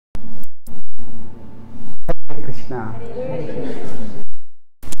Krishna.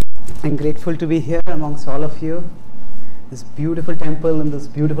 I'm grateful to be here amongst all of you. This beautiful temple and this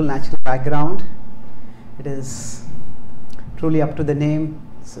beautiful natural background. It is truly up to the name.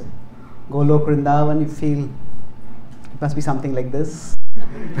 So, Golok Vrindavan, you feel it must be something like this.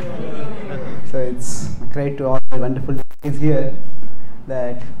 So it's great to all the wonderful things here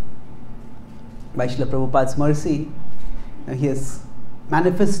that by Srila Prabhupada's mercy, he has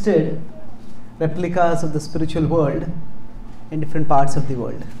manifested replicas of the spiritual world in different parts of the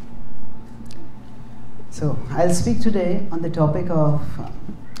world. So I'll speak today on the topic of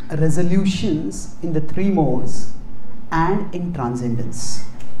resolutions in the three modes and in transcendence.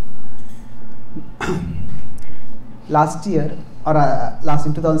 Last year, or last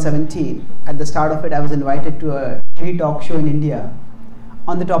in 2017, at the start of it, I was invited to a TV talk show in India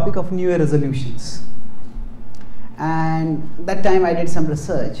on the topic of New Year resolutions. And that time I did some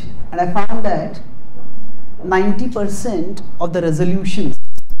research and I found that 90% of the resolutions,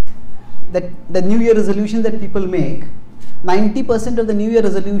 that the New Year resolutions that people make, 90% of the New Year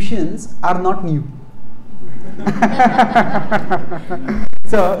resolutions are not new.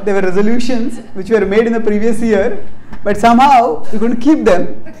 So there were resolutions which were made in the previous year, but somehow we couldn't keep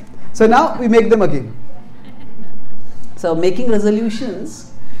them. So now we make them again. So making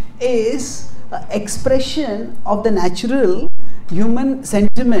resolutions is an expression of the natural human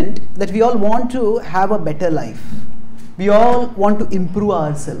sentiment that we all want to have a better life. We all want to improve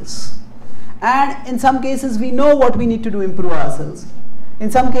ourselves. And in some cases we know what we need to do to improve ourselves.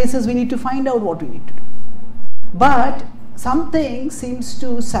 In some cases we need to find out what we need to do. But something seems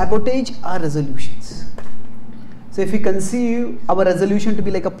to sabotage our resolutions. So if we conceive our resolution to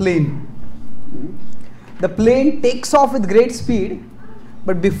be like a plane, the plane takes off with great speed,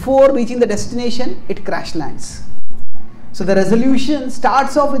 but before reaching the destination, it crash lands. So the resolution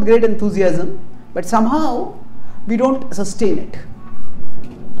starts off with great enthusiasm, but somehow we don't sustain it.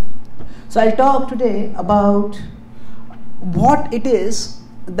 So I'll talk today about what it is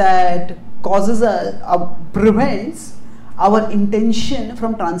that causes prevents our intention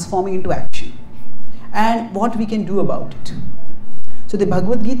from transforming into action and what we can do about it. So the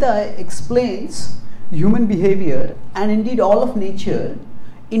Bhagavad Gita explains human behavior and indeed all of nature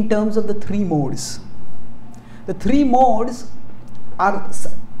in terms of the three modes. The three modes are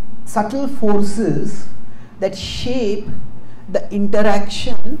subtle forces that shape the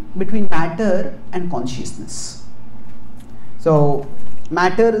interaction between matter and consciousness. So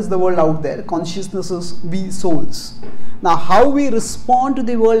matter is the world out there, consciousness is we souls. Now how we respond to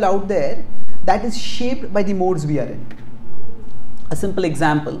the world out there, that is shaped by the modes we are in. A simple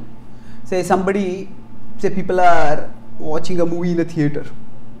example, say people are watching a movie in a theater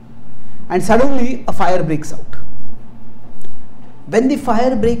and suddenly a fire breaks out. When the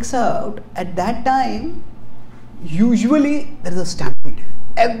fire breaks out, at that time, usually there is a stampede.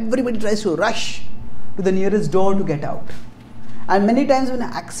 Everybody tries to rush to the nearest door to get out. And many times when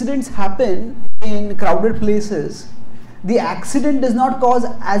accidents happen in crowded places, the accident does not cause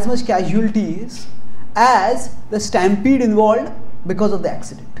as much casualties as the stampede involved because of the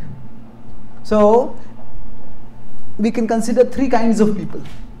accident. So we can consider three kinds of people.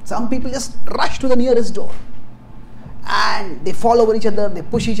 Some people just rush to the nearest door and they fall over each other, they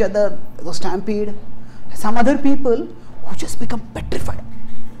push each other, there's a stampede. Some other people who just become petrified.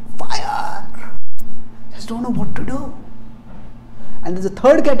 Fire! Just don't know what to do. And there's a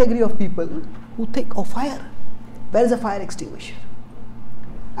third category of people who think, oh, fire. Where is the fire extinguisher?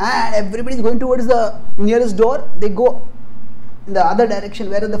 And everybody is going towards the nearest door. They go in the other direction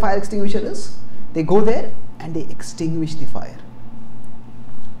where the fire extinguisher is. They go there and they extinguish the fire.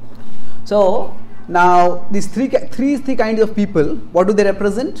 So now these three kinds of people, what do they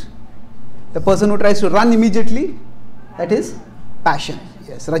represent? The person who tries to run immediately, that is passion.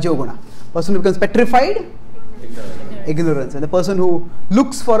 Yes, Rajoguna. Person who becomes petrified, ignorance. And the person who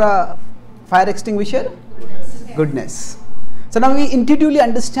looks for a fire extinguisher, goodness. So now we intuitively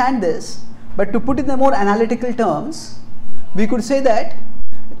understand this, but to put it in the more analytical terms, we could say that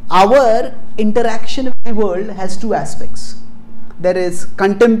our interaction with the world has two aspects. There is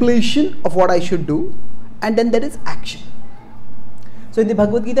contemplation of what I should do, and then there is action. So in the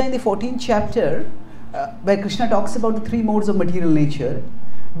Bhagavad Gita, in the 14th chapter, where Krishna talks about the three modes of material nature,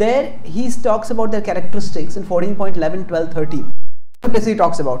 there he talks about their characteristics in 14.11, 12, 13. He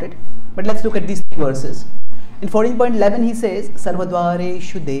talks about it, but let's look at these three verses. In 14.11 he says,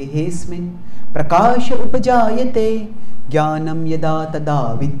 Sarvadvareshu dehesmin prakasha upajayate jnanam yada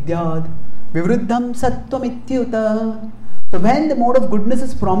tada vidyad vivruddham sattvam ityuta. So when the mode of goodness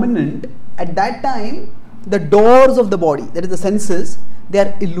is prominent, at that time the doors of the body, that is the senses, they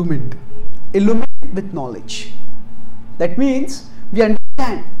are illumined with knowledge. That means we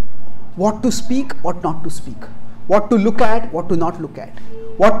understand what to speak, what not to speak, what to look at, what to not look at,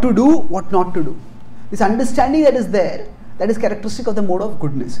 what to do, what not to do. This understanding that is there, that is characteristic of the mode of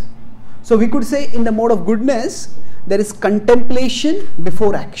goodness. So we could say in the mode of goodness, there is contemplation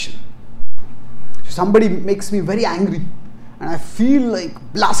before action. Somebody makes me very angry and I feel like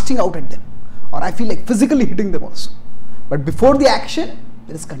blasting out at them, or I feel like physically hitting them also. But before the action,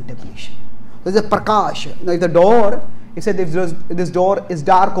 there is contemplation. There is a prakash. If the door, if this door is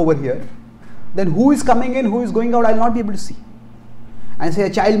dark over here, then who is coming in, who is going out, I will not be able to see. And say a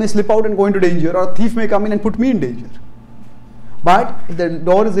child may slip out and go into danger, or a thief may come in and put me in danger. But if the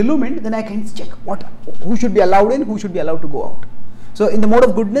door is illumined, then I can check who should be allowed in, who should be allowed to go out. So in the mode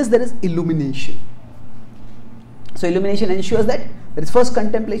of goodness, there is illumination. So illumination ensures that there is first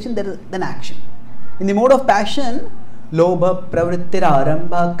contemplation, then action. In the mode of passion, lobha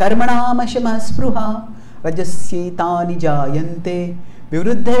pravrittirarambha karmanam ashama spruha rajasyetani jayante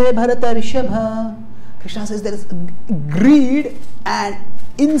vivruddhe bharatarshabha. Krishna says there is greed and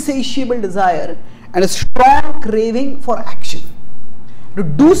insatiable desire and a strong craving for action. To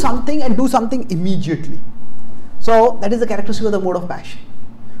do something and do something immediately. So that is the characteristic of the mode of passion.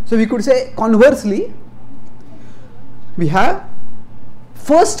 So we could say conversely, we have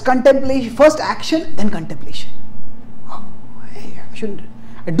first contemplation, first action, then contemplation. Oh, hey, I shouldn't.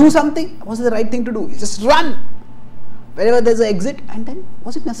 I do something, what's the right thing to do? Just run wherever there's an exit, and then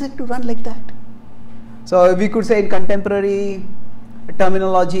was it necessary to run like that? So we could say in contemporary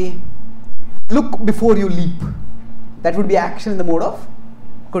terminology, look before you leap. That would be action in the mode of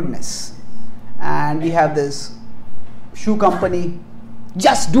goodness. And we have this shoe company,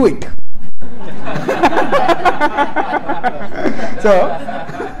 just do it. So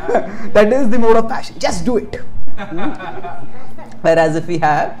that is the mode of passion, just do it. Whereas if we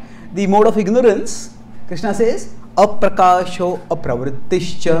have the mode of ignorance, Krishna says aprakasho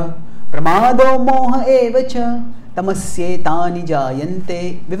apravrittischa pramado moha evacha tamasyetani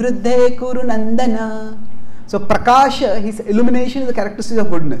jayante vivruddhe kuru nandana. So prakasha, his illumination, is the characteristic of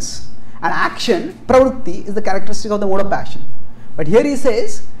goodness, and action, pravritti, is the characteristic of the mode of passion. But here he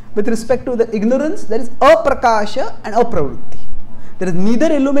says, with respect to the ignorance, there is aprakasha and apravritti. There is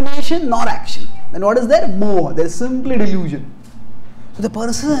neither illumination nor action. Then what is there? Moha. There is simply delusion. So the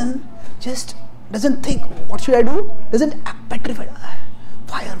person just doesn't think, what should I do? Doesn't act petrified.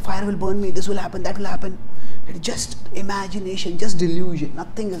 Fire will burn me, this will happen, that will happen. It is just imagination, just delusion,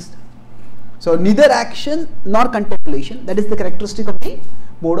 nothing is there. So neither action nor contemplation, that is the characteristic of the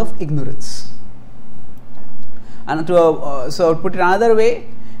mode of ignorance. And so to put it another way,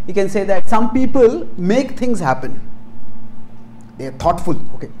 you can say that some people make things happen. They are thoughtful.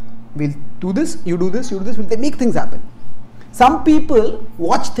 Okay, we'll do this, you do this, they make things happen. Some people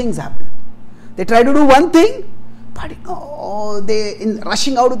watch things happen. They try to do one thing, but in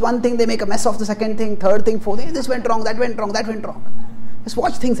rushing out with one thing, they make a mess of the second thing, third thing, fourth thing. This went wrong, that went wrong, that went wrong. Just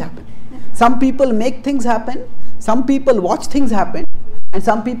watch things happen. Some people make things happen, some people watch things happen, and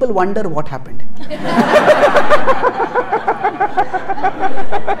some people wonder what happened.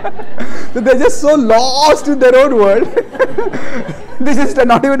 So they're just so lost in their own world. They just are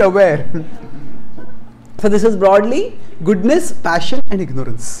not even aware. So this is broadly goodness, passion, and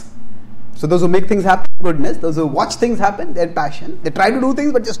ignorance. So those who make things happen, goodness. Those who watch things happen, their passion. They try to do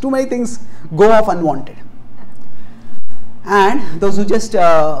things, but just too many things go off unwanted. And those who just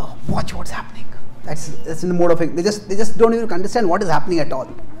watch what's happening. That's in the mode of it. They just don't even understand what is happening at all.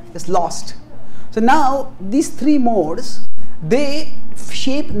 Just lost. So now these three modes, they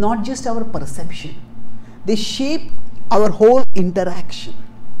shape not just our perception. They shape our whole interaction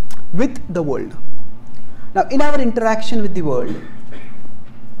with the world. Now in our interaction with the world,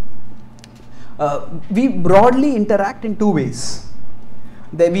 we broadly interact in two ways.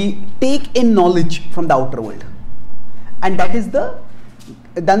 That we take in knowledge from the outer world, and that is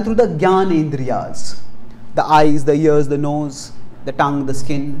done through the Jnanendriyas, the eyes, the ears, the nose, the tongue, the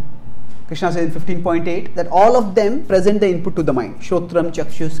skin. Krishna says in 15.8 that all of them present the input to the mind. Shotram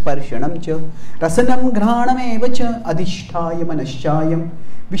chakshus parshanam cha rasanam granam evacha adhisthaya manaschayam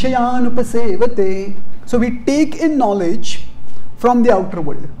vishayanupasevate. So we take in knowledge from the outer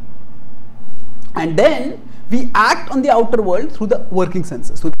world, and then we act on the outer world through the working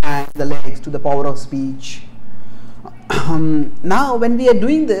senses, through the hands, the legs, to the power of speech. Now when we are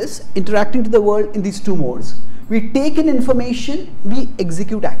doing this, interacting to the world in these two modes, we take in information, we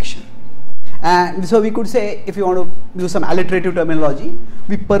execute action. And so we could say, if you want to use some alliterative terminology,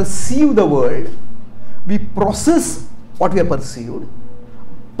 we perceive the world, we process what we have perceived,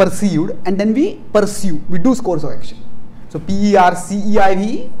 and then we pursue, we do course of action. So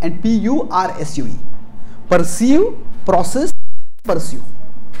P-E-R-C-E-I-V and P-U-R-S-U-E. Perceive, process, pursue.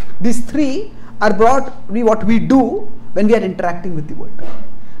 These three are broadly what we do when we are interacting with the world.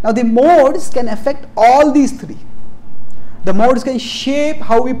 Now the modes can affect all these three. The modes can shape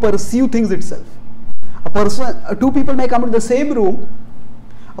how we perceive things itself. Two people may come into the same room.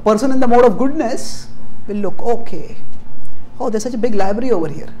 A person in the mode of goodness will look, okay, oh, there's such a big library over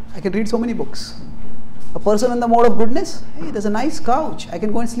here. I can read so many books. A person in the mode of goodness, hey, there's a nice couch. I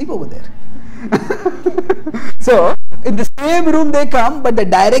can go and sleep over there. So, in the same room they come, but the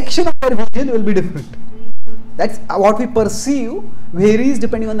direction of their vision will be different. That's what we perceive varies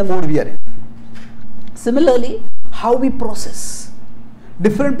depending on the mode we are in. Similarly, how we process.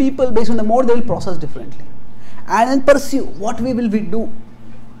 Different people, based on the mode, they will process differently. And then pursue, what we will do.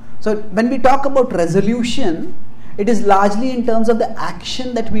 So, when we talk about resolution, it is largely in terms of the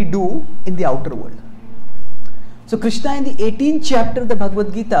action that we do in the outer world. So, Krishna in the 18th chapter of the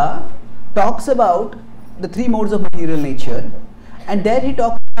Bhagavad Gita talks about the three modes of material nature, and there he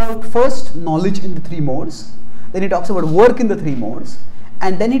talks about first knowledge in the three modes, then he talks about work in the three modes,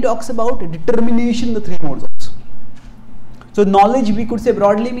 and then he talks about determination in the three modes also. So knowledge, we could say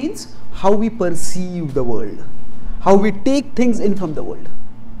broadly, means how we perceive the world, how we take things in from the world,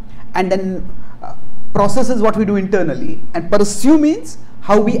 and then process is what we do internally, and pursue means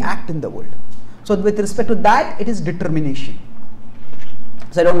how we act in the world. So with respect to that, it is determination.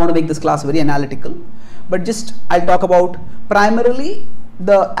 So I don't want to make this class very analytical, but just I'll talk about primarily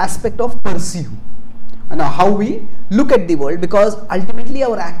the aspect of perceive and how we look at the world, because ultimately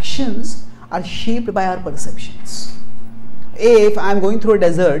our actions are shaped by our perceptions. If I am going through a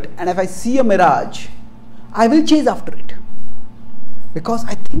desert and if I see a mirage, I will chase after it because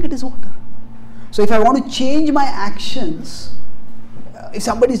I think it is water. So if I want to change my actions, if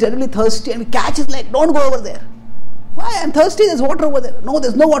somebody is terribly thirsty and we catch his leg, don't go over there. Why? I'm thirsty, there's water over there. No,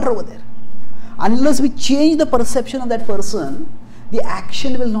 there's no water over there. Unless we change the perception of that person, the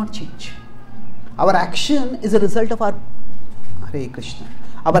action will not change. Our action is a result of our Hare Krishna.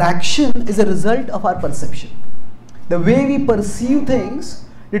 Our action is a result of our perception. The way we perceive things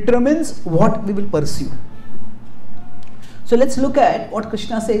determines what we will pursue. So let's look at what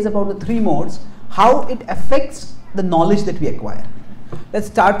Krishna says about the three modes, how it affects the knowledge that we acquire. Let's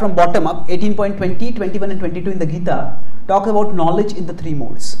start from bottom up. 18.20, 21 and 22 in the Gita talk about knowledge in the three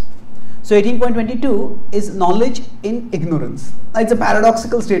modes. So 18.22 is knowledge in ignorance. It's a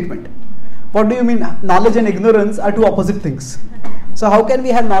paradoxical statement. What do you mean? Knowledge and ignorance are two opposite things. So how can we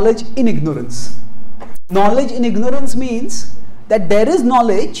have knowledge in ignorance? Knowledge in ignorance means that there is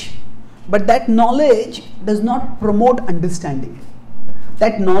knowledge, but that knowledge does not promote understanding.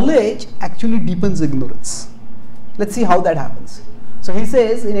 That knowledge actually deepens ignorance. Let's see how that happens. So he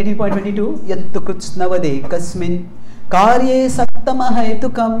says in 18.22, Yattu krutsnavade kasmin karye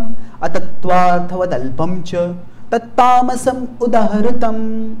saktamahetukam atattvarthavadalpam cha tattamasam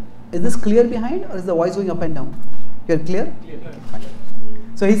udaharatam. Is this clear behind, or is the voice going up and down? You are clear? Clear. Fine.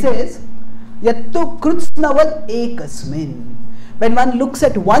 So he says, Yattu krutsnavad ekasmin. When one looks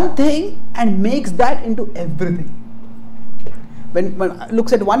at one thing and makes that into everything. When one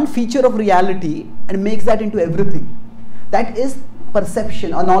looks at one feature of reality and makes that into everything, that is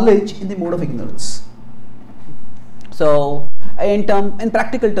perception or knowledge in the mode of ignorance. So in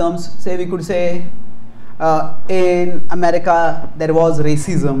practical terms, say we could say in America there was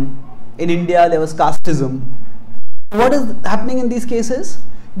racism, in India there was casteism. What is happening in these cases?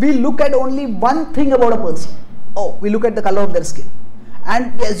 We look at only one thing about a person. Oh, we look at the color of their skin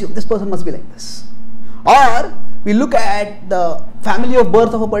and we assume this person must be like this. Or we look at the family of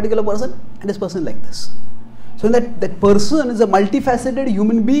birth of a particular person and this person is like this. So that person is a multifaceted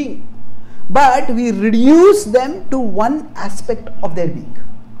human being, but we reduce them to one aspect of their being.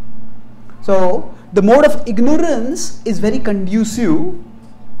 So the mode of ignorance is very conducive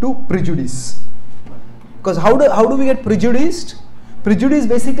to prejudice. Because how do we get prejudiced? Prejudice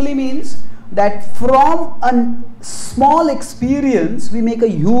basically means that from a small experience we make a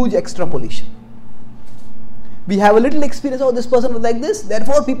huge extrapolation. We have a little experience, oh, this person was like this,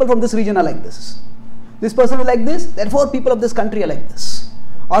 therefore people from this region are like this. This person is like this, therefore people of this country are like this.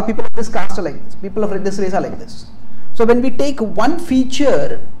 Or people of this caste are like this, people of this race are like this. So when we take one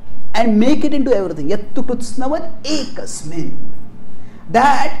feature and make it into everything, Yattu krutsnavad ekasmin,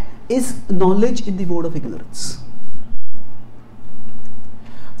 that is knowledge in the mode of ignorance.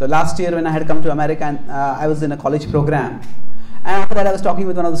 So last year when I had come to America and I was in a college program, and after that I was talking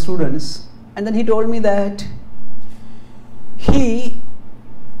with one of the students, and then he told me that he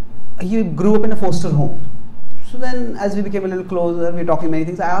grew up in a foster home. So then as we became a little closer, we were talking many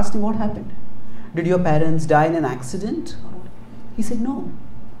things, I asked him what happened. Did your parents die in an accident? He said no.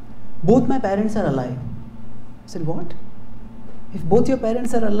 Both my parents are alive. said, what? If both your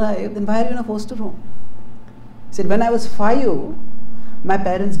parents are alive, then why are you in a foster home? He said, when I was 5, my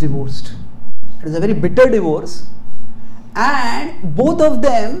parents divorced. It was a very bitter divorce. And both of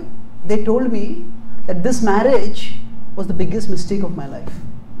them, they told me that this marriage was the biggest mistake of my life.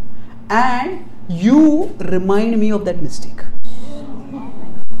 And you remind me of that mistake.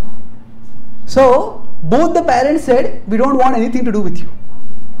 So, both the parents said, we don't want anything to do with you.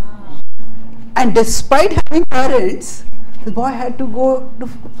 And despite having parents, the boy had to go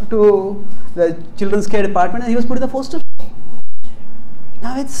to the children's care department and he was put in the foster home.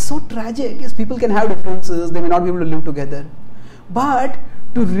 Now it's so tragic. Yes, people can have differences, they may not be able to live together. But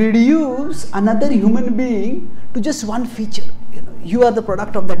to reduce another human being to just one feature, you are the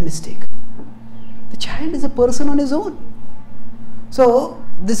product of that mistake. The child is a person on his own. So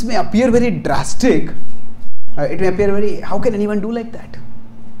this may appear very drastic. It may appear very, how can anyone do like that?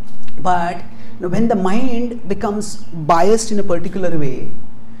 But when the mind becomes biased in a particular way,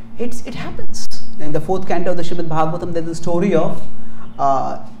 it happens. In the 4th canto of the Srimad Bhagavatam, there is a story of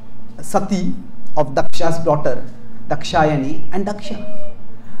Sati, of Daksha's daughter, Dakshayani and Daksha.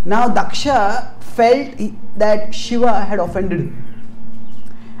 Now Daksha felt that Shiva had offended him.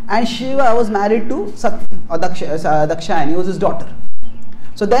 And Shiva was married to Sati, or Dakshayani was his daughter.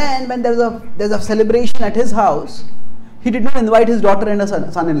 So then when there's a celebration at his house, he did not invite his daughter and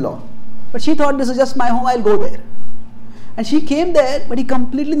her son-in-law. But she thought, this is just my home, I'll go there. And she came there, but he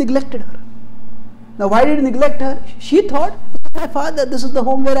completely neglected her. Now why did he neglect her? She thought, my father, this is the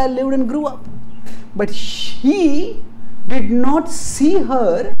home where I lived and grew up. But he did not see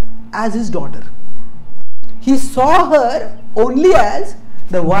her as his daughter. He saw her only as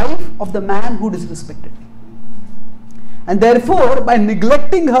the wife of the man who disrespected me. And therefore, by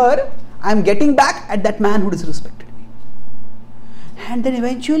neglecting her, I am getting back at that man who disrespected me. And then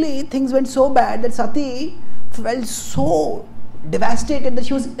eventually things went so bad that Sati felt so devastated that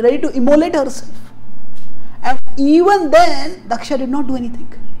she was ready to immolate herself. And even then, Daksha did not do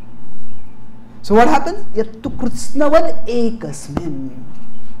anything. So what happens? Yattu kritsnavad ekasmin.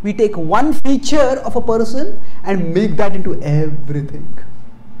 We take one feature of a person and make that into everything.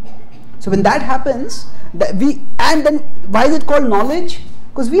 So when that happens, and then why is it called knowledge?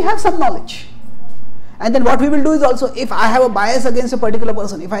 Because we have some knowledge. And then what we will do is also, if I have a bias against a particular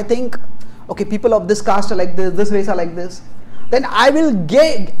person, if I think, okay, people of this caste are like this race are like this, then I will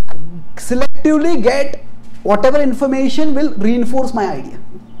selectively get whatever information will reinforce my idea.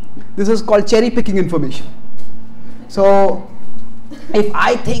 This is called cherry picking information. So if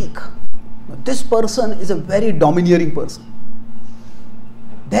I think this person is a very domineering person,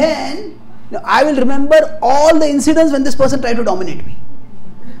 then I will remember all the incidents when this person tried to dominate me.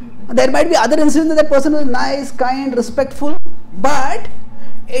 There might be other incidents that person was nice, kind, respectful, but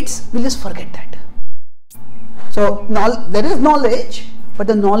we'll just forget that. So there is knowledge, but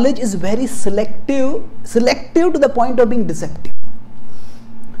the knowledge is very selective to the point of being deceptive.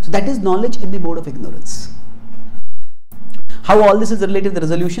 So that is knowledge in the mode of ignorance. How all this is related to the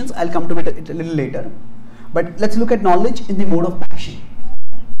resolutions, I'll come to it a little later. But let's look at knowledge in the mode of passion.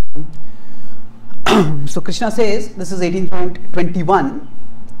 So Krishna says, this is 18.21,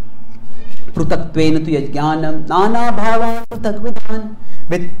 Prutaktveena tu yajnanam nana bhavan pratakvidan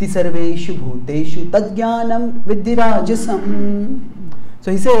vetti sarveshu bhuteshu tadjnanam viddhi rajasam.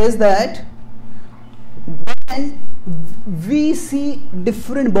 So he says that when we see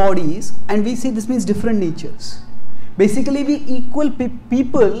different bodies, and we see this means different natures. Basically we equate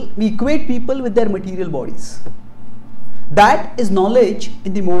people with their material bodies. That is knowledge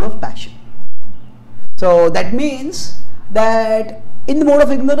in the mode of passion. So that means that in the mode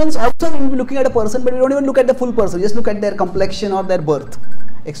of ignorance also we will be looking at a person, but we don't even look at the full person, just look at their complexion or their birth.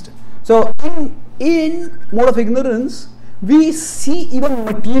 So in mode of ignorance, we see even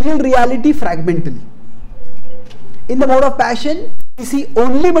material reality fragmentally. In the mode of passion, we see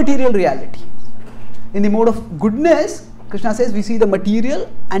only material reality. In the mode of goodness, Krishna says we see the material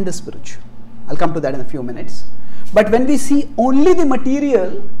and the spiritual. I'll come to that in a few minutes. But when we see only the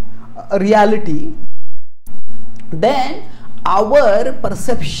material reality, then our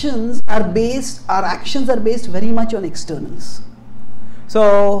perceptions are based, our actions are based very much on externals.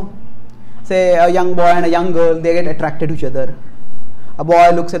 So, say a young boy and a young girl, they get attracted to each other. A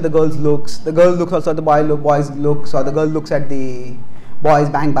boy looks at the girl's looks, the girl looks also at the boy's looks, or the girl looks at the boy's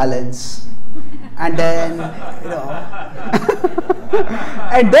bank balance. And then,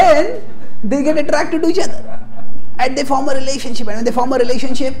 and then they get attracted to each other. And they form a relationship. And when they form a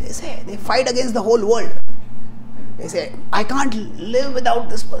relationship, they fight against the whole world. They say, I can't live without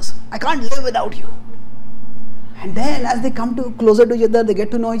this person. I can't live without you. And then as they come closer to each other, they get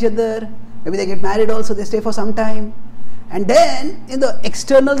to know each other. Maybe they get married also, they stay for some time. And then, the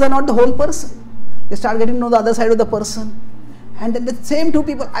externals are not the whole person. They start getting to know the other side of the person. And then the same two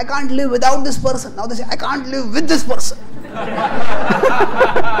people, I can't live without this person. Now they say, I can't live with this person.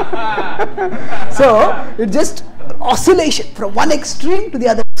 So, it's just oscillation from one extreme to the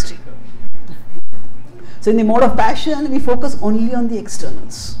other extreme. So, in the mode of passion, we focus only on the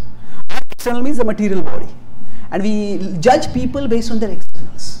externals. External means the material body. And we judge people based on their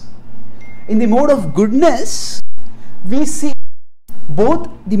externals. In the mode of goodness, we see both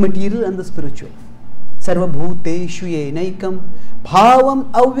the material and the spiritual. Sarva bhuteshu yenaikam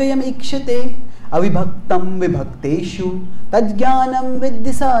bhavam avyayam ikshate avibhaktam vibhakteshu tajjnanam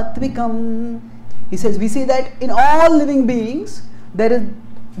viddhi satvikam. He says, we see that in all living beings, there is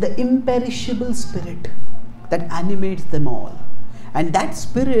the imperishable spirit that animates them all. And that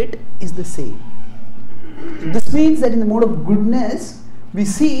spirit is the same. This means that in the mode of goodness, we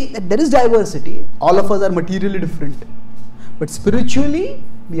see that there is diversity. All of us are materially different. But spiritually,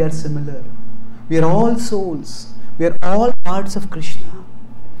 we are similar. We are all souls. We are all parts of Krishna.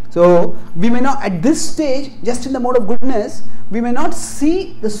 So, we may not, at this stage, just in the mode of goodness, we may not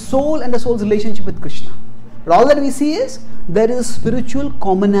see the soul and the soul's relationship with Krishna. But all that we see is, there is a spiritual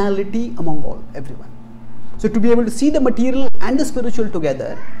commonality among all, everyone. So, to be able to see the material and the spiritual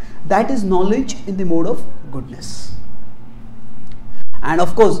together, that is knowledge in the mode of goodness. And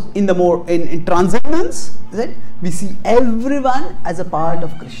of course, in the mode in transcendence, we see everyone as a part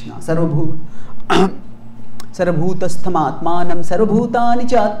of Krishna. Sarvabhutasthamaatmanam sarvabhutani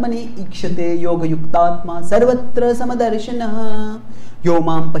chatmani ikshate yoga yuktatma sarvatra samadarshanaha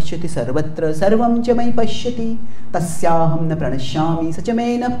yomam pashyati sarvatra sarvam chamai pashyati tasyaham na pranashyami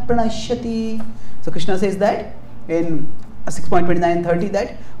sachamena pranashyati. So Krishna says that in 6.29 and 30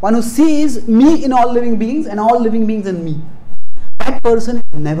 that one who sees me in all living beings and all living beings in me, that person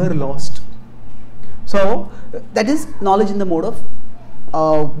is never lost. So that is knowledge in the mode of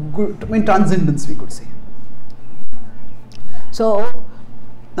transcendence, we could say. So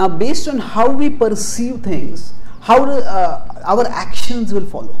now based on how we perceive things, how our actions will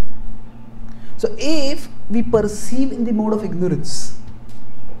follow. So if we perceive in the mode of ignorance,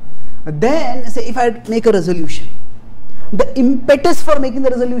 then say if I make a resolution, the impetus for making the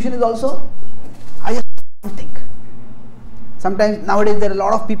resolution is also, I just don't think. Sometimes nowadays there are a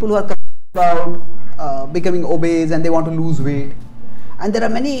lot of people who are about becoming obese and they want to lose weight. And there are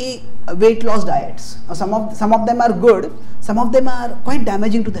many weight loss diets. Some of them are good, some of them are quite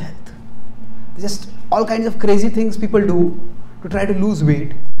damaging to the health. Just all kinds of crazy things people do to try to lose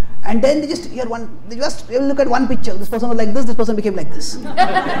weight. And then they just look at one picture. This person was like this person became like this. Separate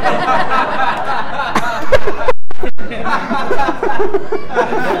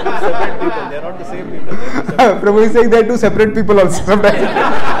people, they are not the same people. Prabhu is saying they are two separate people also sometimes. They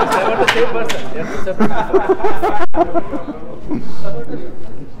are not the same person, they are two separate people.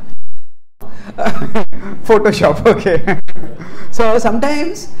 Photoshop, okay. So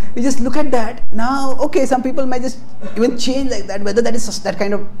sometimes you just look at that. Now, okay, some people might just even change like that, whether that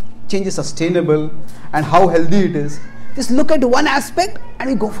kind of change is sustainable and how healthy it is. Just look at one aspect and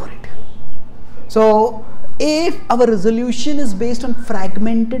we go for it. So, if our resolution is based on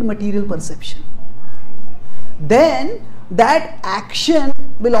fragmented material perception, then that action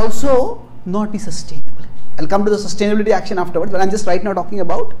will also not be sustainable. I'll come to the sustainability action afterwards, but I'm just right now talking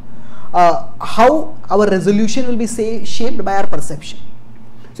about how our resolution will be shaped by our perception.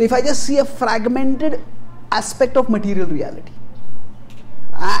 So if I just see a fragmented aspect of material reality,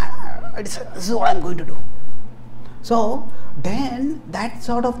 this is what I'm going to do. So then that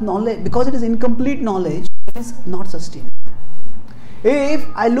sort of knowledge, because it is incomplete knowledge, it is not sustainable. If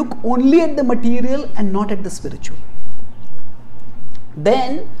I look only at the material and not at the spiritual,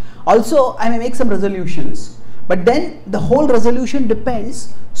 then also I may make some resolutions, but then the whole resolution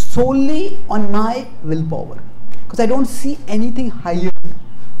depends solely on my willpower, because I don't see anything higher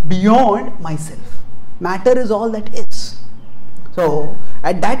beyond myself. Matter is all that is. So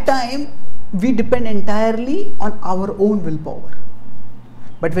at that time we depend entirely on our own willpower.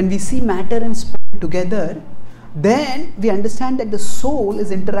 But when we see matter and spirit together, then we understand that the soul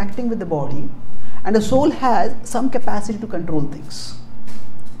is interacting with the body and the soul has some capacity to control things.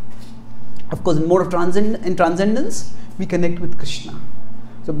 Of course, in mode of transcendence, we connect with Krishna.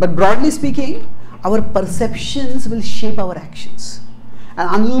 So, but broadly speaking, our perceptions will shape our actions. And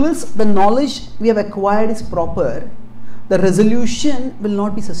unless the knowledge we have acquired is proper, the resolution will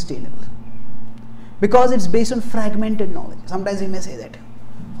not be sustainable. Because it's based on fragmented knowledge. Sometimes we may say that,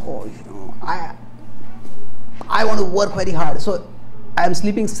 oh, I want to work very hard. So, I am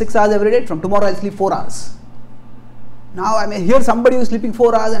sleeping 6 hours every day. From tomorrow, I'll sleep 4 hours. Now I may hear somebody who is sleeping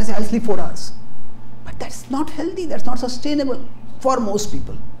 4 hours and I say, I'll sleep 4 hours. But that's not healthy, that's not sustainable for most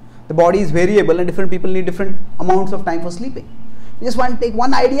people. The body is variable and different people need different amounts of time for sleeping. You just want to take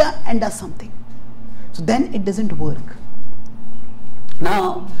one idea and does something. So then it doesn't work.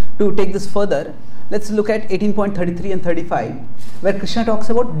 Now, to take this further, let's look at 18.33 and 35, where Krishna talks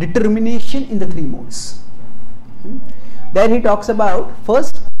about determination in the 3 modes. There he talks about,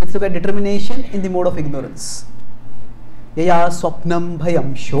 first, let's look at determination in the mode of ignorance. Yaya swapnam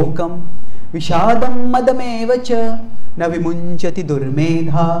bhayam shokam vishadam madamevacha na vimunchati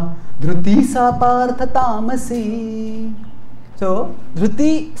durmedha dhruti sa partha tamasi. So,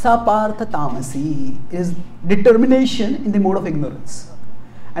 dhruti sa partha tamasi is determination in the mode of ignorance.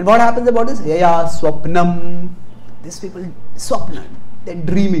 And what happens about this? Yaya swapnam. These people swapna, they're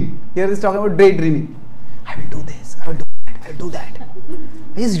dreaming. Here he's talking about daydreaming. I will do this, I will do that, I will do that.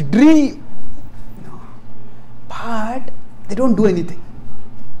 His dream. No. But they don't do anything.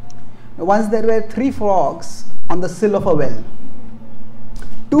 Once there were 3 frogs on the sill of a well.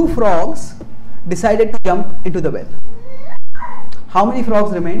 2 frogs decided to jump into the well. How many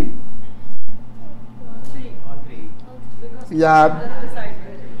frogs remained? All three.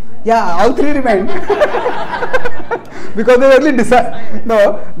 Yeah, all 3 remained. Because they only decided.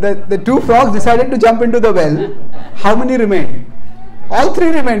 No, the 2 frogs decided to jump into the well. How many remained? All 3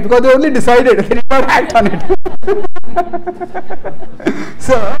 remained because they only decided. They did not act on it.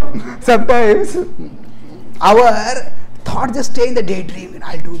 So, sometimes our thought just stay in the daydream.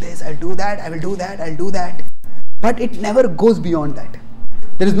 I'll do this, I'll do that, I will do that, I'll do that. But it never goes beyond that.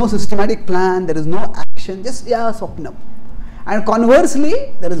 There is no systematic plan, there is no action, just swapnam. And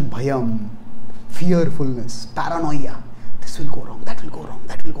conversely, there is bhayam, fearfulness, paranoia. This will go wrong, that will go wrong,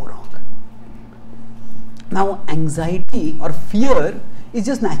 that will go wrong. Now, anxiety or fear is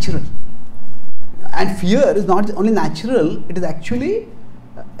just natural. And fear is not only natural, it is actually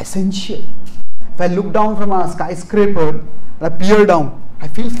essential. If I look down from a skyscraper and I peer down, I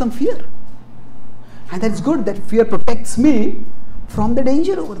feel some fear. And that's good, that fear protects me from the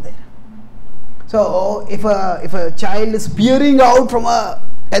danger over there. So, if a child is peering out from a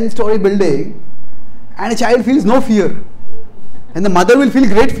 10-story building and a child feels no fear, and the mother will feel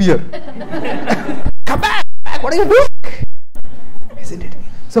great fear. Come back! What are you doing? Isn't it?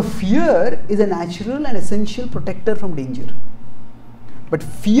 So, fear is a natural and essential protector from danger. But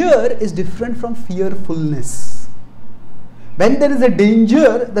fear is different from fearfulness. When there is a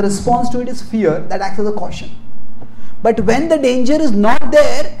danger, the response to it is fear, that acts as a caution. But when the danger is not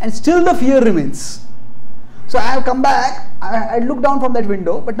there and still the fear remains. So I have come back, I look down from that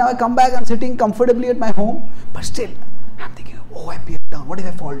window, but now I come back, I'm sitting comfortably at my home, but still I'm thinking, oh, I peered down, what if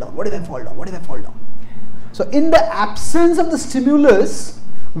I fall down, what if I fall down, what if I fall down? So in the absence of the stimulus,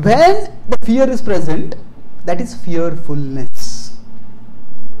 when the fear is present, that is fearfulness.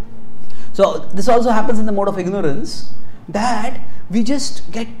 So this also happens in the mode of ignorance, that we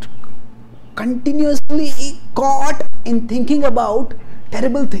just get continuously caught in thinking about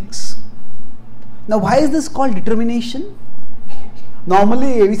terrible things. Now, why is this called determination?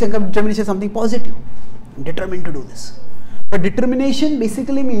 Normally, we think of determination as something positive. I'm determined to do this. But determination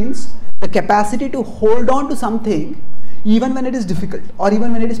basically means the capacity to hold on to something even when it is difficult or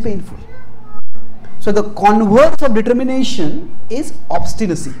even when it is painful. So, the converse of determination is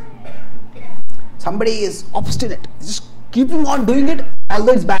obstinacy. Somebody is obstinate, just keeping on doing it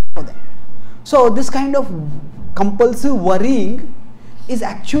although it's bad for them. So this kind of compulsive worrying is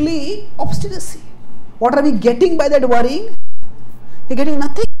actually obstinacy. What are we getting by that worrying? We're getting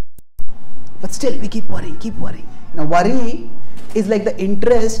nothing. But still we keep worrying, keep worrying. Now worry is like the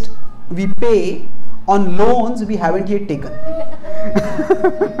interest we pay on loans we haven't yet taken.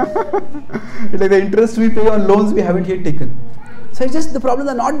 It's like the interest we pay on loans we haven't yet taken. So it's just the problems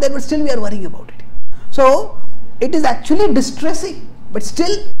are not there, but still we are worrying about it. So it is actually distressing. But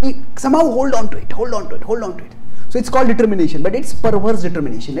still, we somehow hold on to it, hold on to it, hold on to it. So it's called determination, but it's perverse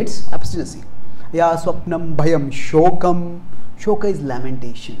determination, it's obstinacy. Ya swapnam bhayam shokam. Shoka is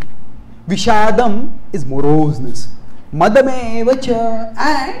lamentation. Vishadam is moroseness. Madamevacha.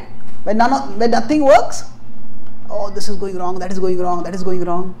 And when nothing works, oh, this is going wrong, that is going wrong, that is going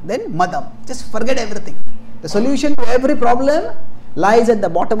wrong, then madam. Just forget everything. The solution to every problem lies at the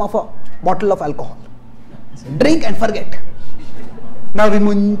bottom of a bottle of alcohol. Drink and forget. Now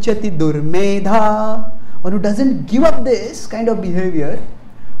vimunchati durmedha. One who doesn't give up this kind of behavior,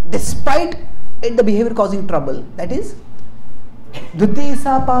 despite the behavior causing trouble, that is dhuti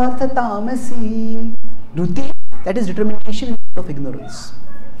sa partha tamasi. Dhuti, that is determination of ignorance.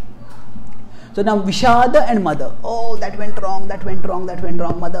 So now vishada and mother. Oh, that went wrong, that went wrong, that went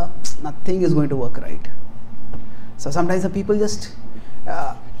wrong, mother. Nothing is going to work right. So sometimes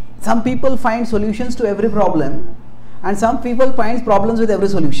some people find solutions to every problem, and some people find problems with every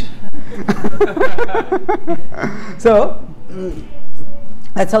solution. So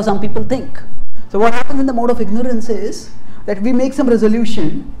that's how some people think. So what happens in the mode of ignorance is that we make some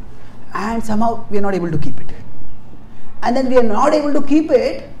resolution and somehow we are not able to keep it. And then we are not able to keep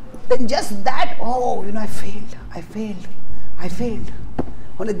it, then just that, I failed.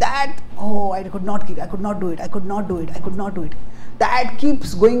 Only that, I could not do it. That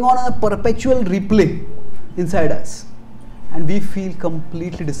keeps going on a perpetual replay inside us. And we feel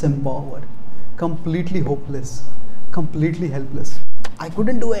completely disempowered, completely hopeless, completely helpless. I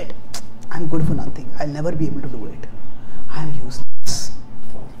couldn't do it. I'm good for nothing. I'll never be able to do it. I'm useless.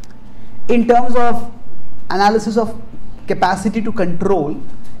 In terms of analysis of capacity to control,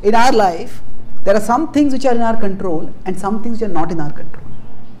 in our life, there are some things which are in our control and some things which are not in our control.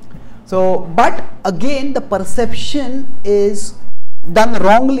 So, but again, the perception is done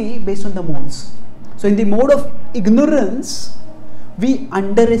wrongly based on the modes. So, in the mode of ignorance, we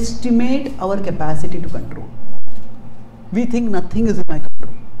underestimate our capacity to control. We think nothing is in my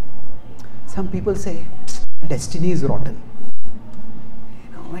control. Some people say, destiny is rotten.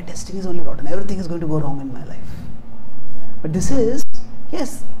 My destiny is only rotten. Everything is going to go wrong in my life. But this is,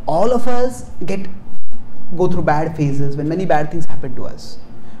 yes, all of us go through bad phases when many bad things happen to us.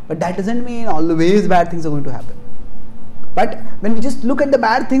 But that doesn't mean always bad things are going to happen. But when we just look at the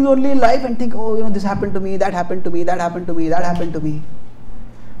bad things only in life and think, this happened to me, that happened to me, that happened to me, that happened to me.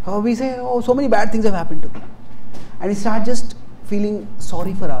 We say, so many bad things have happened to me. And we start just feeling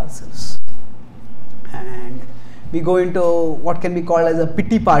sorry for ourselves. And we go into what can be called as a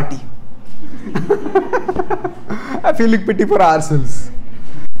pity party. Feeling pity for ourselves.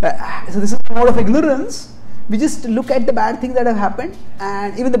 So this is the mode of ignorance. We just look at the bad things that have happened,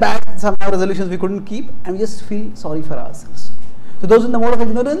 and even the bad somehow resolutions we couldn't keep, and we just feel sorry for ourselves. So those in the mode of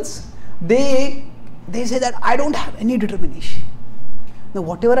ignorance, they say that I don't have any determination. Now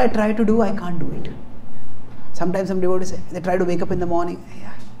whatever I try to do, I can't do it. Sometimes some devotees say, they try to wake up in the morning.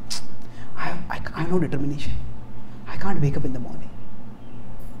 I have no determination. I can't wake up in the morning.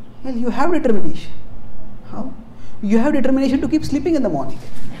 Well, you have determination. How? You have determination to keep sleeping in the morning.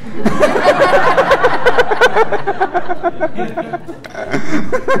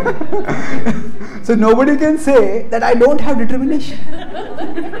 So nobody can say that I don't have determination.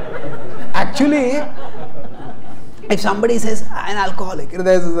 Actually, if somebody says an alcoholic,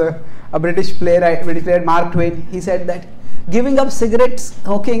 there's a British playwright, Mark Twain, he said that giving up cigarette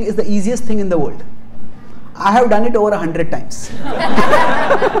smoking is the easiest thing in the world. I have done it over 100 times.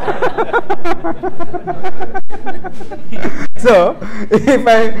 So, if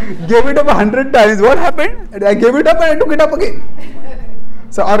I gave it up 100 times, what happened? I gave it up and I took it up again.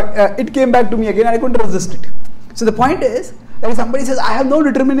 So, it came back to me again and I couldn't resist it. So, the point is that if somebody says, I have no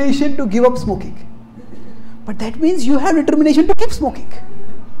determination to give up smoking. But that means you have determination to keep smoking.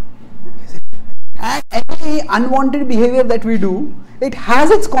 And any unwanted behavior that we do, it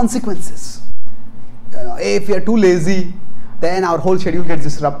has its consequences. If we are too lazy, then our whole schedule gets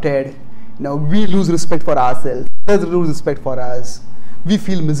disrupted. We lose respect for ourselves. Others lose respect for us. We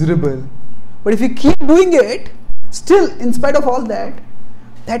feel miserable. But if we keep doing it, still, in spite of all that,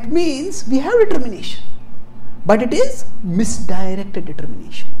 that means we have determination. But it is misdirected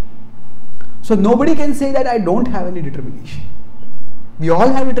determination. So nobody can say that I don't have any determination. We all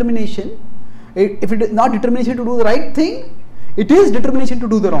have determination. If it is not determination to do the right thing, it is determination to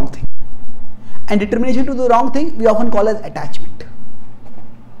do the wrong thing. And determination to do the wrong thing, we often call as attachment.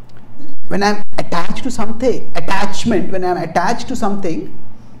 When I am attached to something, when I am attached to something,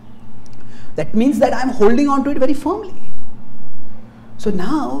 that means that I am holding on to it very firmly. So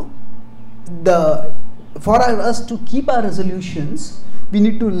now, for us to keep our resolutions, we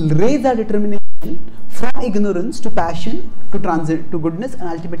need to raise our determination from ignorance to passion, to goodness, and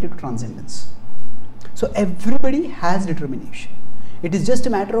ultimately to transcendence. So everybody has determination. It is just a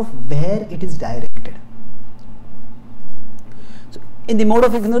matter of where it is directed. So in the mode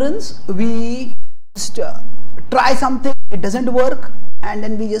of ignorance, we just try something, it doesn't work, and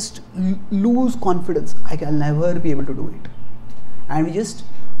then we just lose confidence. I can never be able to do it. And we just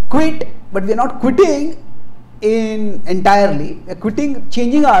quit, but we are not quitting entirely. We are quitting,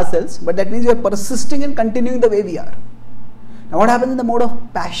 changing ourselves, but that means we are persisting and continuing the way we are. Now what happens in the mode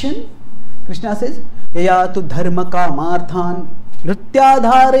of passion? Krishna says, Yaya tu dharma kamarthan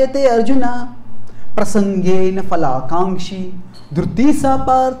Nrityadharete Arjuna Prasangena Falakangshi Dhruti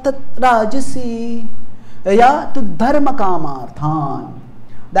Sapartat Rajasi Yaya tu dharma kamarthan.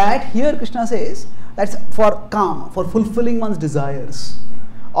 That here Krishna says that's for kama, for fulfilling one's desires,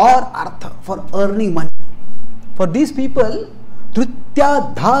 or artha, for earning money. For these people,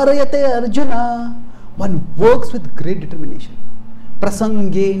 Trutya dharayate Arjuna, one works with great determination.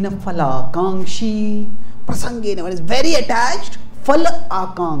 Prasangena phala akangshi. Prasangena, one is very attached, phala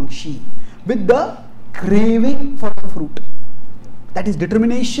akangshi, with the craving for the fruit. That is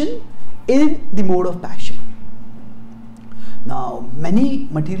determination in the mode of passion. Now, many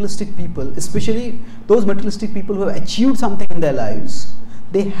materialistic people, especially those materialistic people who have achieved something in their lives,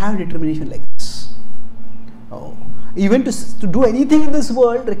 they have determination like this. Oh, even to do anything in this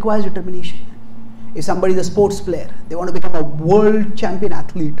world requires determination. If somebody is a sports player, they want to become a world champion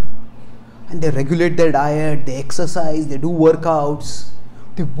athlete, and they regulate their diet, they exercise, they do workouts,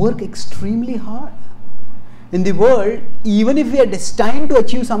 they work extremely hard. In the world, even if we are destined to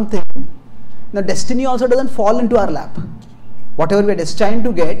achieve something, now destiny also doesn't fall into our lap. Whatever we are destined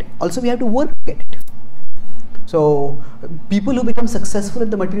to get, also we have to work to get it. So, people who become successful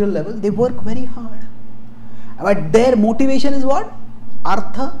at the material level, they work very hard. But their motivation is what?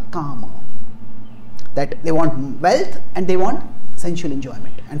 Artha Kama. That they want wealth and they want sensual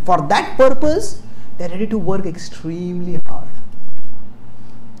enjoyment. And for that purpose, they are ready to work extremely hard.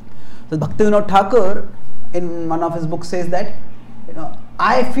 So, Bhaktivinoda Thakur, in one of his books, says that,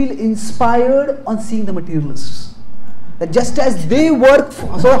 I feel inspired on seeing the materialists. That just as they work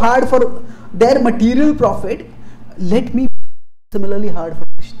so hard for their material profit, let me similarly hard for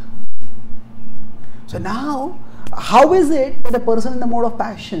Krishna. So now, how is it that a person in the mode of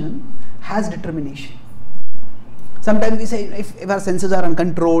passion has determination? Sometimes we say, if our senses are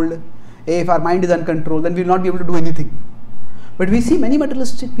uncontrolled, if our mind is uncontrolled, then we will not be able to do anything. But we see many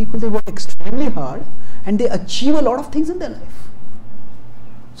materialistic people, they work extremely hard and they achieve a lot of things in their life.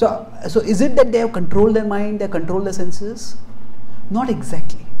 So is it that they have controlled their mind, they have controlled their senses? Not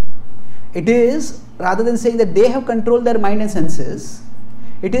exactly. It is, rather than saying that they have controlled their mind and senses,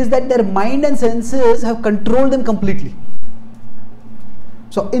 it is that their mind and senses have controlled them completely.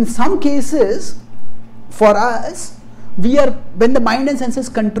 So in some cases, for us, when the mind and senses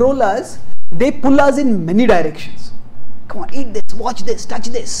control us, they pull us in many directions. Come on, eat this, watch this, touch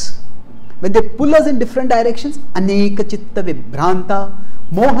this. When they pull us in different directions, aneka chitta vibhranta,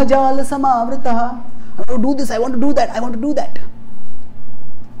 mohajala samavritaha. I want to do this, I want to do that, I want to do that.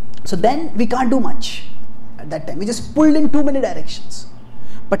 So then we can't do much at that time. We just pulled in too many directions.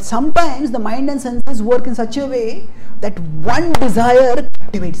 But sometimes the mind and senses work in such a way that one desire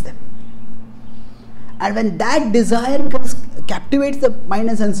captivates them. And when that desire captivates the mind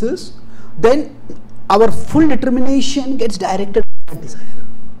and senses, then our full determination gets directed to that desire.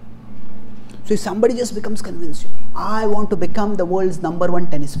 So if somebody just becomes convinced, I want to become the world's #1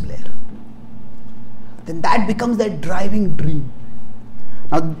 tennis player, then that becomes their driving dream.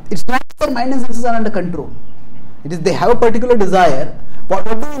 Now, it's not that their mind and senses are under control. It is they have a particular desire. What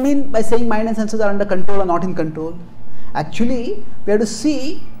do you mean by saying mind and senses are under control or not in control? Actually, we have to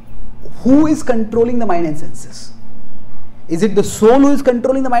see who is controlling the mind and senses. Is it the soul who is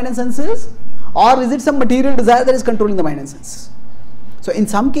controlling the mind and senses? Or is it some material desire that is controlling the mind and senses? So in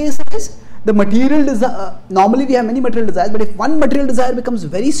some cases, the material desire, normally we have many material desires, but if one material desire becomes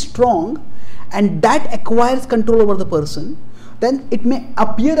very strong and that acquires control over the person, then it may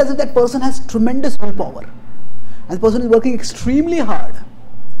appear as if that person has tremendous willpower. And the person is working extremely hard.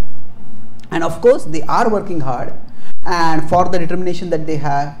 And of course, they are working hard, and for the determination that they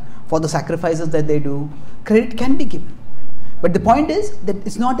have, for the sacrifices that they do, credit can be given. But the point is that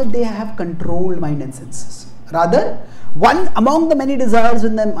it's not that they have controlled mind and senses. Rather, one among the many desires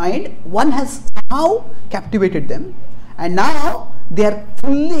in their mind, one has somehow captivated them, and now they are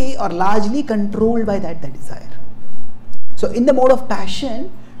fully or largely controlled by that desire. So in the mode of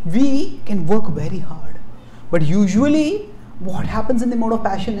passion, we can work very hard. But usually what happens in the mode of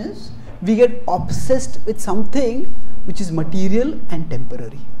passion is we get obsessed with something which is material and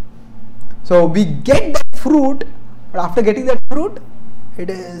temporary. So we get that fruit, but after getting that fruit, it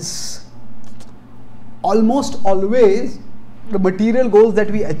is almost always the material goals that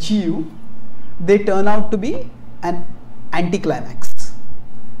we achieve, they turn out to be an anticlimax.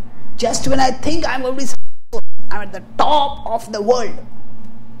 Just when I think I'm going to be successful, I'm at the top of the world.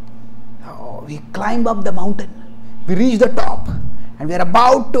 Oh, we climb up the mountain, we reach the top, and we are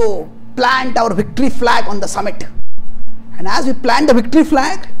about to plant our victory flag on the summit. And as we plant the victory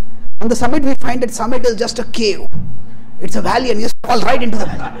flag on the summit, we find that summit is just a cave. It's a valley, and you just fall right into the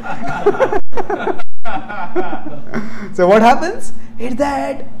valley. So what happens is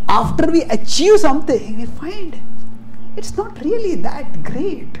that after we achieve something, we find it's not really that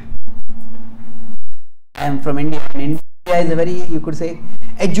great. I am from India, and India is a very, you could say,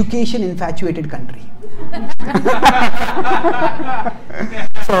 education infatuated country.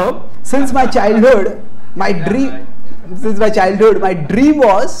 So since my childhood, My dream, since my childhood, my dream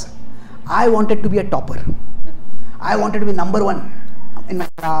was I wanted to be a topper. I wanted to be number one in my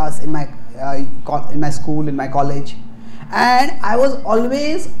class, in my school, in my college, and I was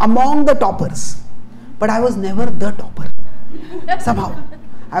always among the toppers, but I was never the topper. Somehow,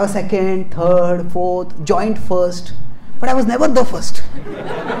 I was second, third, fourth, joint first, but I was never the first.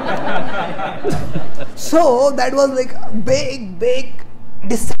 So that was like a big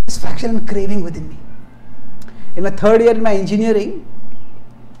dissatisfaction and craving within me. In my third year in my engineering,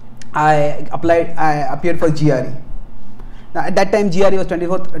 I appeared for GRE. Now at that time GRE was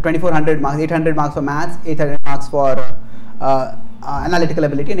 2400 marks, 800 marks for maths, 800 marks for analytical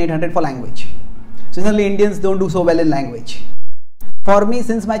ability and 800 for language. So generally Indians don't do so well in language. For me,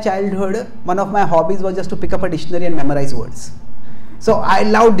 since my childhood, one of my hobbies was just to pick up a dictionary and memorize words. So I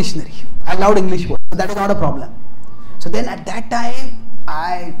loved dictionary, I loved English words, so that was not a problem. So then at that time,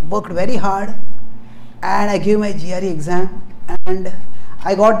 I worked very hard and I gave my GRE exam and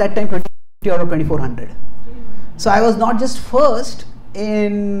I got that time 20 out of 2400. So I was not just first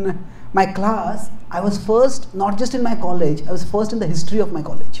in my class, I was first not just in my college, I was first in the history of my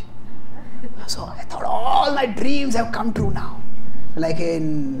college. So I thought all my dreams have come true now. Like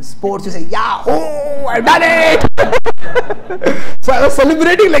in sports you say, Yahoo, I've done it! So I was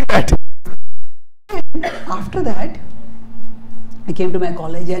celebrating like that. And after that, I came to my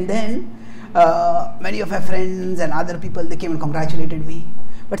college and then many of my friends and other people, they came and congratulated me.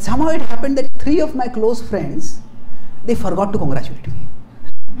 But somehow it happened that 3 of my close friends, they forgot to congratulate me.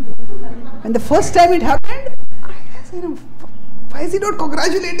 And the first time it happened, I said, why is he not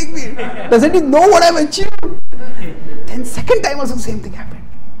congratulating me? Doesn't he know what I've achieved? Then second time also the same thing happened.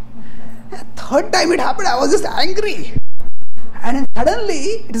 And third time it happened, I was just angry. And then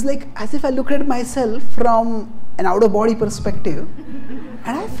suddenly, it is like as if I looked at myself from an out of body perspective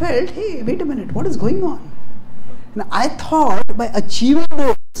and I felt, hey, wait a minute, what is going on? And I thought by achieving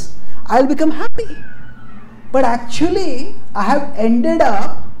those, I'll become happy. But actually, I have ended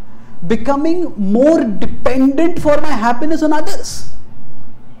up becoming more dependent for my happiness on others.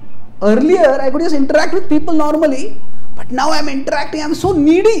 Earlier, I could just interact with people normally, but now I'm interacting, I'm so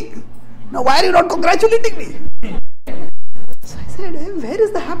needy. Now, why are you not congratulating me? So I said, hey, where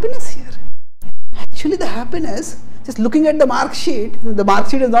is the happiness here? Actually, the happiness, just looking at the mark sheet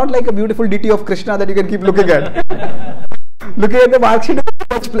is not like a beautiful ditty of Krishna that you can keep looking at. Looking at the mark sheet is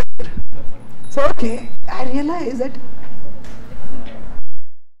much pleasure. So, okay, I realized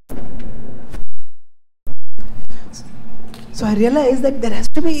that there has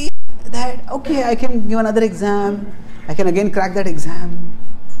to be that, okay, I can give another exam, I can again crack that exam,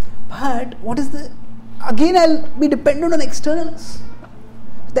 but again I'll be dependent on externals.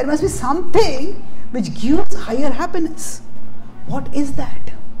 There must be something which gives higher happiness. What is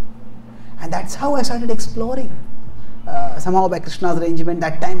that? And that's how I started exploring. Somehow by Krishna's arrangement,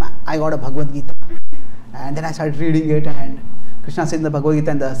 that time I got a Bhagavad Gita. And then I started reading it, and Krishna says in the Bhagavad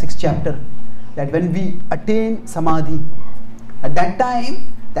Gita in the 6th chapter that when we attain Samadhi, at that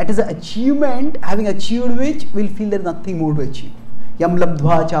time, that is an achievement, having achieved which we'll feel there is nothing more to achieve. Yam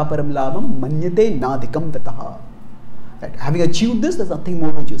labdhva cha param labham manyate nadhikam tataha. That having achieved this, there's nothing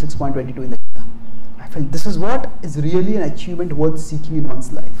more to achieve. 6.22 in the Gita. I felt this is what is really an achievement worth seeking in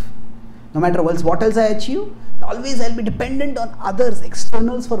one's life. No matter what else I achieve, always I'll be dependent on others,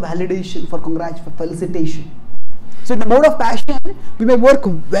 externals for validation, for felicitation. So in the mode of passion, we may work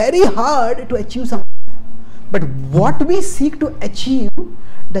very hard to achieve something. But what we seek to achieve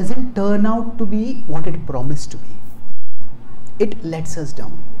doesn't turn out to be what it promised to be. It lets us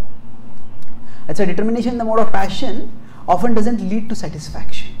down. That's why determination in the mode of passion often doesn't lead to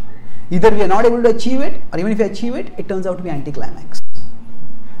satisfaction. Either we are not able to achieve it, or even if we achieve it, it turns out to be anticlimax.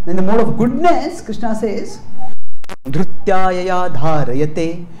 In the mode of goodness, Krishna says, Dhrutyaya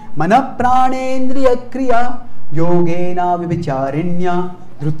dharayate mana pranendriya kriya yogena vibhacharinya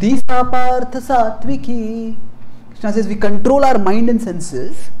dhruti sapartha satviki. Krishna says we control our mind and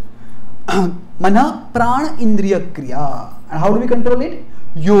senses. Mana prana indriya kriya. And how do we control it?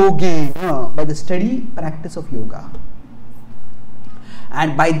 Yogena, by the steady practice of yoga.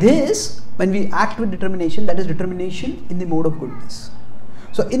 And by this, when we act with determination, that is determination in the mode of goodness.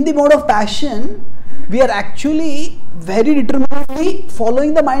 So in the mode of passion, we are actually very determinedly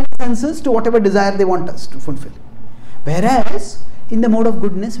following the mind and senses to whatever desire they want us to fulfill. Whereas in the mode of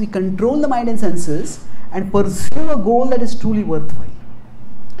goodness, we control the mind and senses and pursue a goal that is truly worthwhile.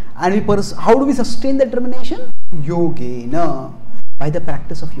 And how do we sustain the determination? Yogena, by the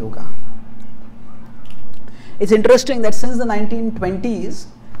practice of yoga. It's interesting that since the 1920s,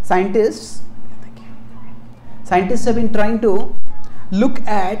 scientists have been trying to look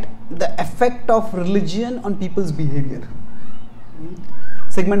at the effect of religion on people's behavior.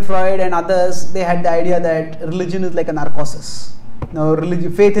 Sigmund Freud and others, they had the idea that religion is like a narcosis. Now,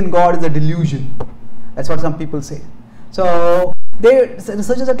 faith in God is a delusion. That's what some people say. So,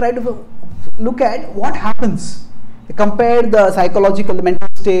 researchers are trying to look at what happens. They compared the psychological, the mental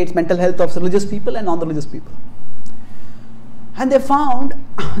states, mental health of religious people and non-religious people. And they found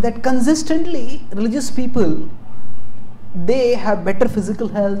that consistently, religious people, they have better physical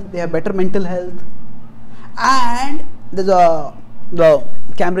health, they have better mental health. And there's the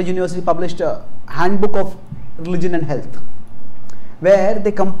Cambridge University published a handbook of religion and health, where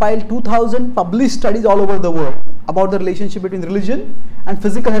they compiled 2000 published studies all over the world about the relationship between religion and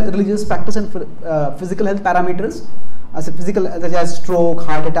physical health, religious practice and physical health parameters, such as stroke,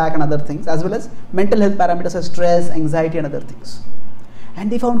 heart attack and other things, as well as mental health parameters as stress, anxiety and other things. And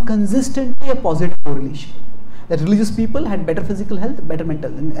they found consistently a positive correlation, that religious people had better physical health, better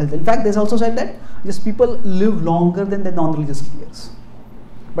mental health. In fact, they also said that religious people live longer than their non-religious peers.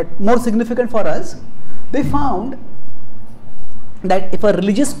 But more significant for us, they found that if a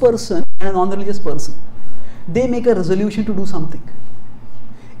religious person and a non-religious person, they make a resolution to do something,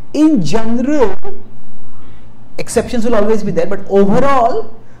 in general, exceptions will always be there, but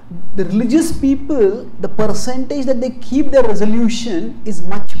overall, the religious people, the percentage that they keep their resolution is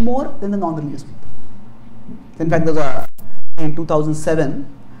much more than the non-religious people. In fact, in 2007,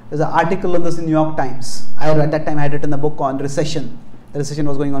 there's an article on this in New York Times. At that time I had written a book on recession. The recession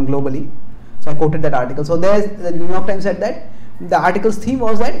was going on globally. So I quoted that article. So the New York Times said that the article's theme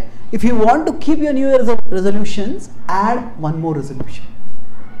was that if you want to keep your New Year's resolutions, add one more resolution.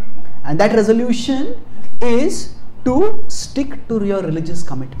 And that resolution is to stick to your religious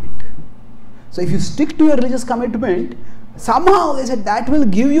commitment. So if you stick to your religious commitment, somehow they said that will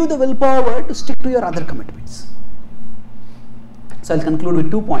give you the willpower to stick to your other commitments. So I'll conclude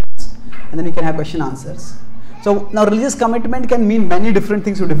with 2 points and then we can have question answers. So now religious commitment can mean many different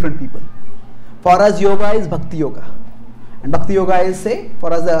things to different people. For us, yoga is bhakti yoga. And bhakti yoga is, say,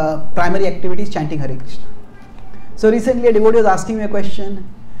 for us the primary activity is chanting Hare Krishna. So recently a devotee was asking me a question.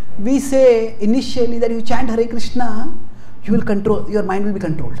 We say initially that you chant Hare Krishna, you will control, your mind will be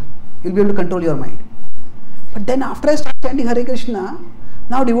controlled. You will be able to control your mind. But then after I start chanting Hare Krishna,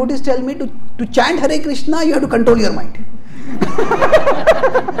 now devotees tell me to chant Hare Krishna, you have to control your mind.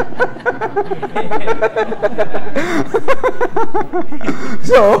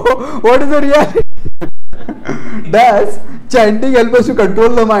 So, what is the reality? Does chanting help us to control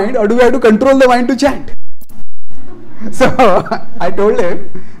the mind, or do we have to control the mind to chant? So, I told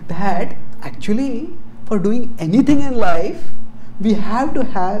him that actually for doing anything in life, we have to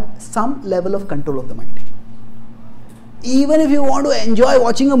have some level of control of the mind. Even if you want to enjoy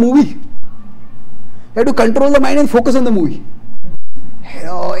watching a movie, you have to control the mind and focus on the movie. You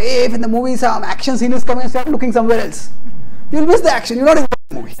know, if in the movie some action scene is coming and start looking somewhere else, you'll miss the action, you'll not enjoy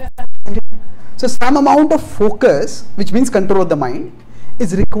the movie. So some amount of focus, which means control of the mind,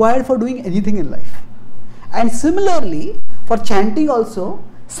 is required for doing anything in life. And similarly, for chanting also,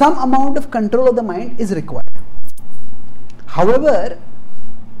 some amount of control of the mind is required. However,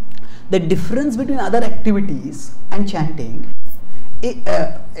 the difference between other activities and chanting,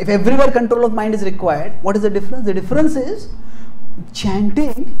 if everywhere control of mind is required, what is the difference? The difference is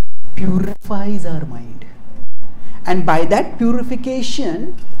chanting purifies our mind. And by that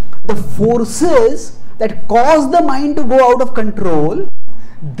purification, the forces that cause the mind to go out of control,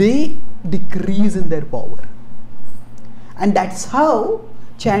 they decrease in their power. And that's how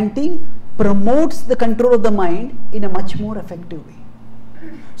chanting promotes the control of the mind in a much more effective way.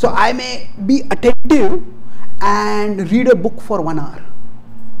 So I may be attentive and read a book for 1 hour,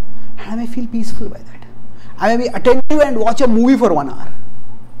 and I may feel peaceful by that. I may be attentive and watch a movie for 1 hour,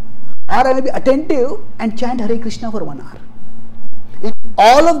 or I may be attentive and chant Hare Krishna for 1 hour. In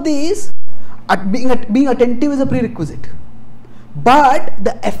all of these, being attentive is a prerequisite. But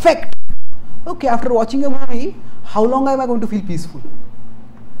the effect, okay, after watching a movie, how long am I going to feel peaceful?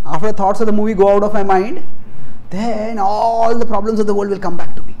 After the thoughts of the movie go out of my mind, then all the problems of the world will come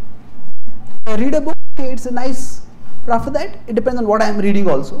back to me. I read a book, okay, it's a nice, but after that, it depends on what I am reading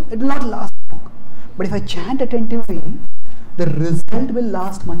also. It will not last long. But if I chant attentively, the result will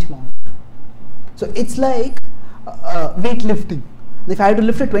last much longer. So it's like weightlifting. If I have to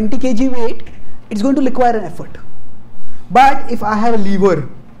lift a 20 kg weight, it's going to require an effort. But if I have a lever,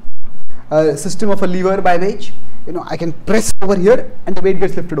 a system of a lever by which, I can press over here and the weight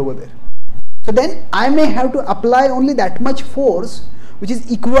gets lifted over there. So then I may have to apply only that much force, which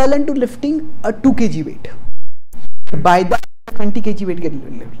is equivalent to lifting a 2 kg weight. By that, 20 kg weight gets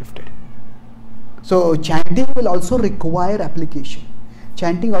lifted. So chanting will also require application.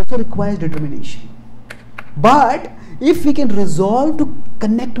 chanting also requires determination. But if we can resolve to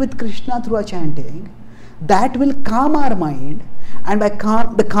connect with Krishna through our chanting, that will calm our mind, and by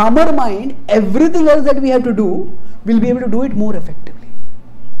the calmer mind, everything else that we have to do, we'll be able to do it more effectively.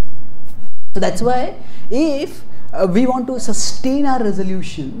 So that's why if we want to sustain our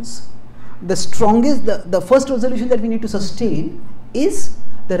resolutions, the strongest, the first resolution that we need to sustain is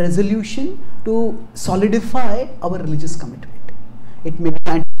the resolution to solidify our religious commitment. It may be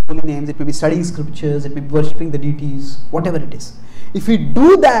chanting holy names, it may be studying scriptures, it may be worshipping the deities, whatever it is. If we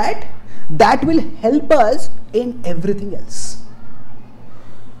do that, that will help us in everything else.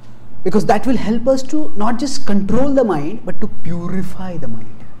 Because that will help us to not just control the mind, but to purify the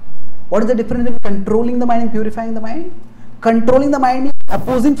mind. What is the difference between controlling the mind and purifying the mind? Controlling the mind means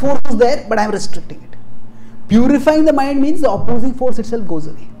opposing force is there, but I am restricting it. Purifying the mind means the opposing force itself goes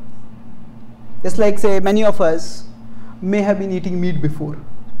away. Just like, say, many of us may have been eating meat before.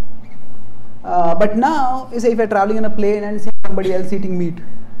 But now, say if you are traveling in a plane and see somebody else eating meat,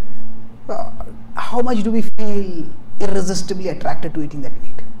 how much do we feel irresistibly attracted to eating that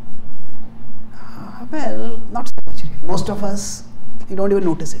meat? Well, not so much. Most of us, you don't even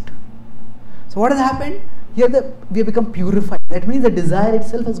notice it. So what has happened? Here we have become purified. That means the desire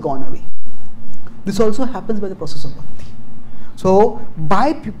itself has gone away. This also happens by the process of bhakti. So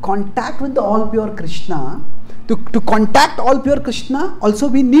by contact with the all pure Krishna, to contact all pure Krishna, also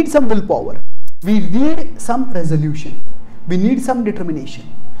we need some willpower. We need some resolution. We need some determination.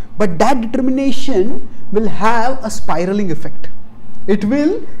 But that determination will have a spiraling effect. It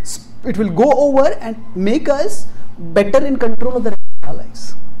will go over and make us better in control of the rest of our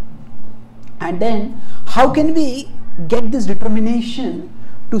lives. And then, how can we get this determination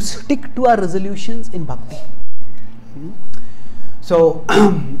to stick to our resolutions in bhakti? So,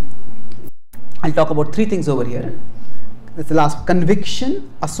 I'll talk about three things over here. That's the last: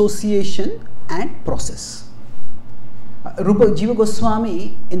 conviction, association, and process. Rupa Jiva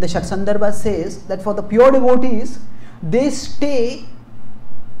Goswami in the Shat-sandarbha says that for the pure devotees, they stay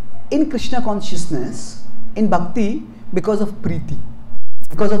in Krishna consciousness, in bhakti, because of priti,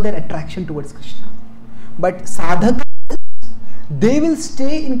 because of their attraction towards Krishna. But sadhakas, they will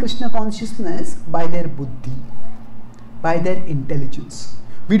stay in Krishna consciousness by their buddhi, by their intelligence.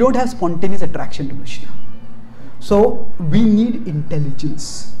 We don't have spontaneous attraction to Krishna. So we need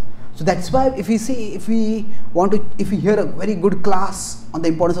intelligence. So that's why if we hear a very good class on the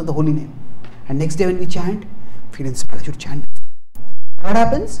importance of the holy name, and next day when we chant, feel inspired, I should chant. What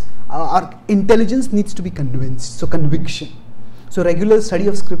happens? Our intelligence needs to be convinced. So conviction. So regular study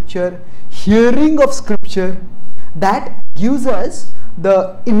of scripture, hearing of scripture, that gives us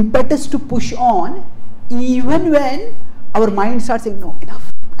the impetus to push on even when our mind starts saying, no,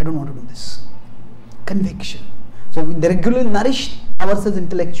 enough, I don't want to do this. Conviction. So we regularly nourish ourselves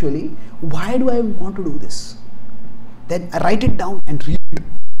intellectually. Why do I want to do this? Then I write it down and read it.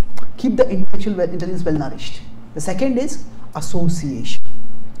 Keep the intelligence well nourished. The second is association.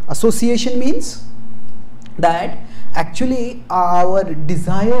 Association means that actually our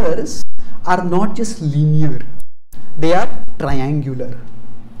desires are not just linear, they are triangular.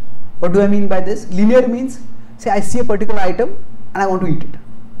 What do I mean by this? Linear means, say I see a particular item and I want to eat it.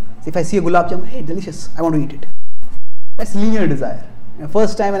 So if I see a gulab jamun, hey, delicious, I want to eat it. That's linear desire.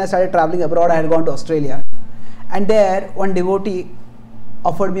 First time when I started traveling abroad, I had gone to Australia, and there one devotee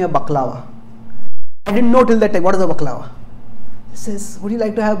offered me a baklava. I didn't know till that time what is a baklava. He says, would you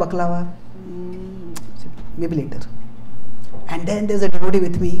like to have baklava? Maybe later. And then there's a devotee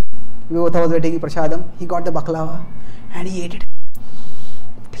with me. We both was waiting for prasadam. He got the baklava and he ate it.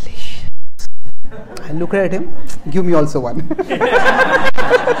 Delicious. I looked at him. Give me also one.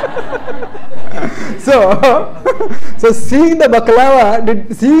 So seeing the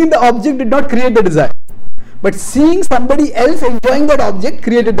baklava, seeing the object did not create the desire. But seeing somebody else enjoying that object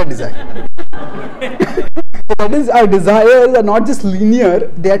created the desire. So that is, our desires are not just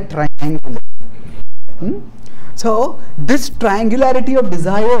linear, they are triangular. So this triangularity of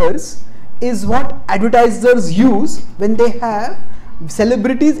desires is what advertisers use when they have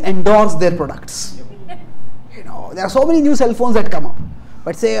celebrities endorse their products. You know, there are so many new cell phones that come up.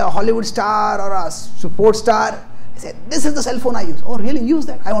 But say a Hollywood star or a sports star, they say, this is the cell phone I use. Oh really, use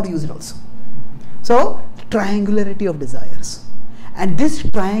that? I want to use it also. So triangularity of desires. And this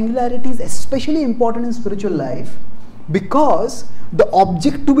triangularity is especially important in spiritual life because the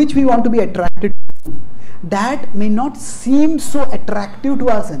object to which we want to be attracted to, that may not seem so attractive to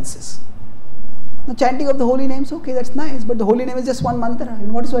our senses. The chanting of the holy names, okay, that's nice, but the holy name is just one mantra,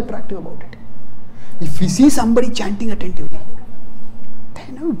 and what is so attractive about it? If we see somebody chanting attentively,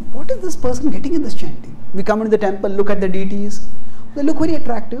 then what is this person getting in this chanting? We come into the temple, look at the deities. They look very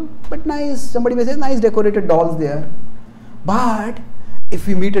attractive, but nice. Somebody may say, nice decorated dolls there. But if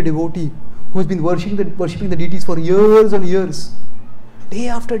we meet a devotee who has been worshipping the deities for years and years, day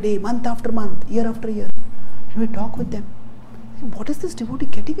after day, month after month, year after year, and we talk with them, what is this devotee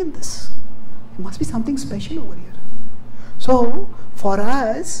getting in this? There must be something special over here. So, for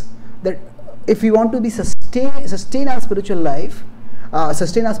us, that if we want to be sustain our spiritual life,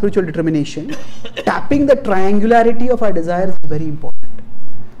 sustain our spiritual determination, tapping the triangularity of our desires is very important.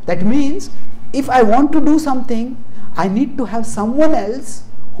 That means, if I want to do something, I need to have someone else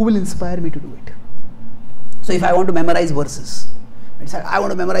who will inspire me to do it. So, if I want to memorize verses, I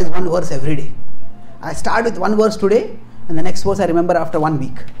want to memorize one verse every day. I start with one verse today, and the next verse I remember after 1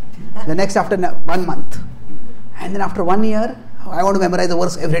 week. The next after 1 month. And then after 1 year, I want to memorize the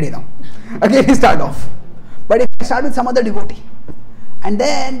verse every day now. Again, we start off. But if I start with some other devotee, and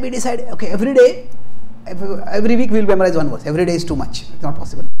then we decide, okay, every day, every week we will memorize one verse. Every day is too much. It's not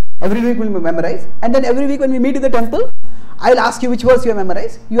possible. Every week we will memorize. And then every week when we meet in the temple, I will ask you which verse you have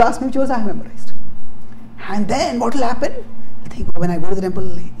memorized. You ask me which verse I have memorized. And then what will happen? I think when I go to the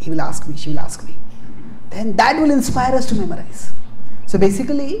temple, he will ask me, she will ask me. Then that will inspire us to memorize. So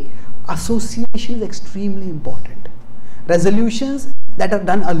basically, association is extremely important. Resolutions that are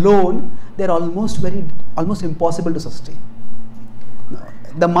done alone, they are almost impossible to sustain.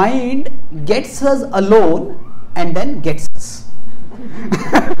 The mind gets us alone and then gets us.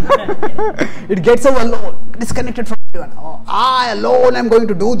 It gets us alone, disconnected from everyone. Oh, I alone am going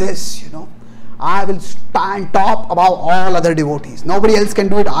to do this, I will stand top above all other devotees. Nobody else can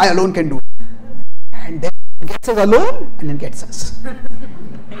do it, I alone can do it. And then it gets us alone and then gets us.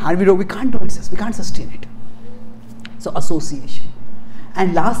 And we can't do it, we can't sustain it. So association.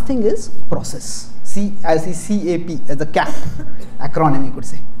 And last thing is process. CAP as a CAP acronym, you could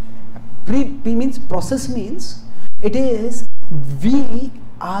say. P means process means it is we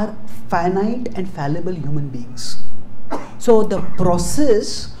are finite and fallible human beings. So the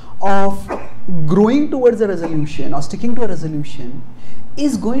process of growing towards a resolution or sticking to a resolution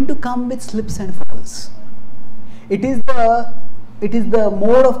is going to come with slips and falls. It is the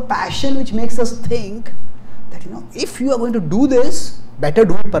mode of passion which makes us think that if you are going to do this, better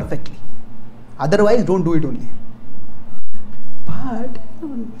do it perfectly. Otherwise, don't do it only. But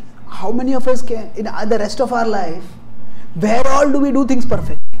how many of us can, in the rest of our life, where all do we do things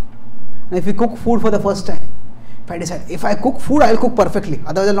perfectly? Now, if we cook food for the first time, if I decide, if I cook food, I will cook perfectly.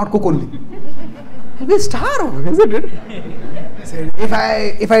 Otherwise, I will not cook only. I will starve, isn't it?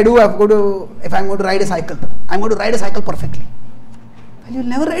 If I'm going to ride a cycle, I'm going to ride a cycle perfectly. Well, you'll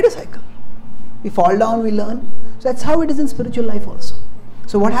never ride a cycle. We fall down, we learn. So that's how it is in spiritual life also.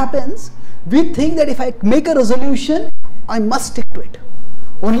 So what happens? We think that if I make a resolution, I must stick to it.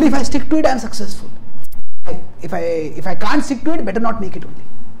 Only if I stick to it, I am successful. If I can't stick to it, better not make it only.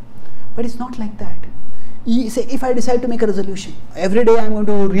 But it's not like that. Say if I decide to make a resolution, every day I am going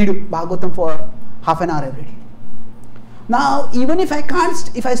to read Bhagavatam for half an hour every day. Now, even if I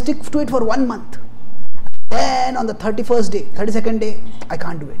stick to it for 1 month, then on the 31st day, 32nd day, I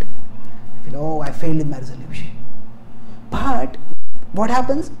can't do it. I failed in my resolution. But what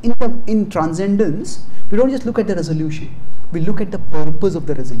happens in transcendence, we don't just look at the resolution, we look at the purpose of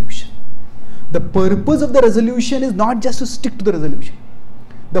the resolution. The purpose of the resolution is not just to stick to the resolution.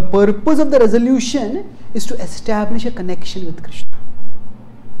 The purpose of the resolution is to establish a connection with Krishna.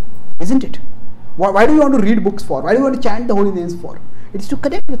 Isn't it? Why do you want to read books for? Why do you want to chant the holy names for? It is to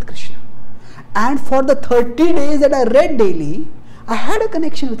connect with Krishna. And for the 30 days that I read daily, I had a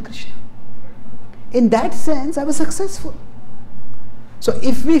connection with Krishna. In that sense, I was successful. So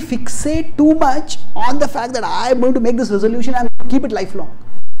if we fixate too much on the fact that I am going to make this resolution, I am going to keep it lifelong,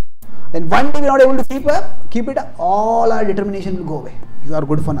 then one day we are not able to keep it up, all our determination will go away. You are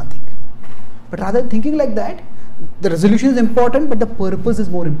good for nothing. But rather thinking like that, the resolution is important, but the purpose is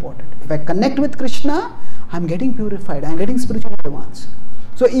more important. If I connect with Krishna, I am getting purified, I am getting spiritual advance.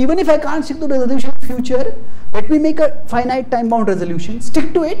 So even if I can't stick to the resolution in the future, let me make a finite time-bound resolution,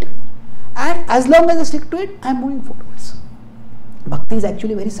 stick to it, and as long as I stick to it, I am moving forwards. Bhakti is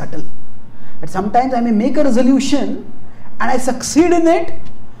actually very subtle. But sometimes I may make a resolution and I succeed in it,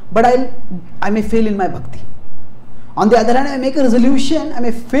 but I may fail in my bhakti. On the other hand, I may make a resolution, I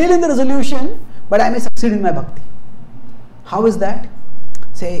may fail in the resolution, but I may succeed in my bhakti. How is that?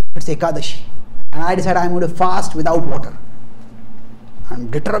 Say it's Ekadashi, and I decide I am going to fast without water. I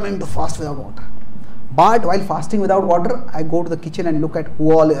am determined to fast without water. But while fasting without water, I go to the kitchen and look at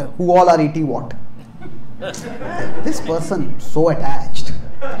who all are eating what. This person so attached.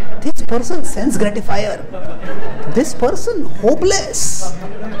 This person sense gratifier. This person hopeless.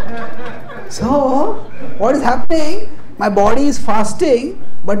 So what is happening? my body is fasting,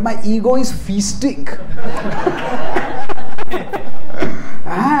 but my ego is feasting.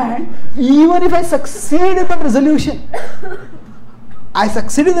 And even if I succeed in the resolution,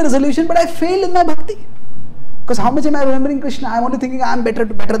 but I fail in my bhakti. Because how much am I remembering Krishna? I'm only thinking I'm better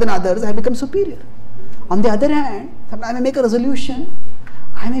than others. I become superior. On the other hand, sometimes I may make a resolution,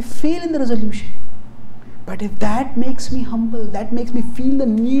 I may fail in the resolution. But if that makes me humble, that makes me feel the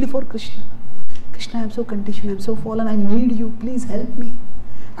need for Krishna. Krishna, I'm so conditioned, I'm so fallen, I need you, please help me.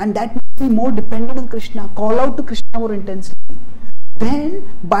 And that makes me more dependent on Krishna, call out to Krishna more intensely. Then,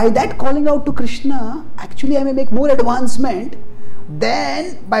 by that calling out to Krishna, actually I may make more advancement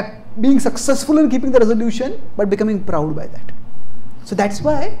than by being successful in keeping the resolution, but becoming proud by that. So that's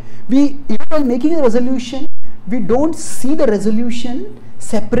why even while making a resolution, we don't see the resolution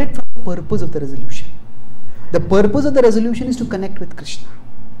separate from the purpose of the resolution. The purpose of the resolution is to connect with Krishna.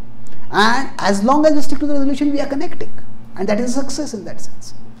 And as long as we stick to the resolution, we are connecting. And that is a success in that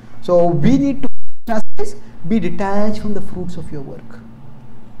sense. So we need to be detached from the fruits of your work.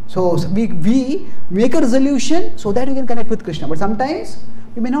 So we make a resolution so that we can connect with Krishna. But sometimes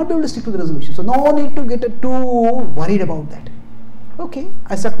we may not be able to stick to the resolution. So no need to get too worried about that. Okay,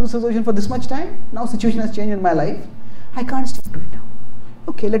 I stuck to the resolution for this much time. Now situation has changed in my life. I can't stick to it now.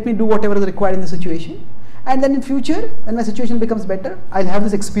 Okay, let me do whatever is required in the situation. And then in future, when my situation becomes better, I'll have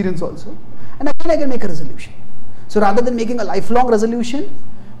this experience also. And again I can make a resolution. So rather than making a lifelong resolution,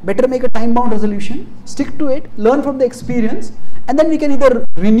 better make a time-bound resolution, stick to it, learn from the experience, and then we can either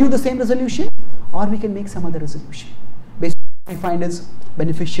renew the same resolution or we can make some other resolution based on what we find is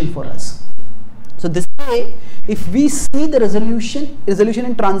beneficial for us. So this way, if we see the resolution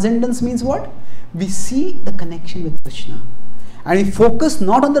in transcendence means what? We see the connection with Krishna. And we focus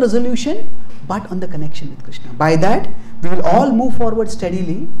not on the resolution, but on the connection with Krishna. By that, we will all move forward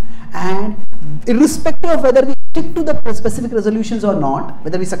steadily, and irrespective of whether we stick to the specific resolutions or not,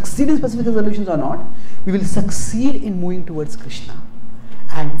 whether we succeed in specific resolutions or not, we will succeed in moving towards Krishna.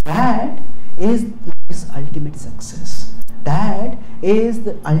 And that is life's ultimate success. That is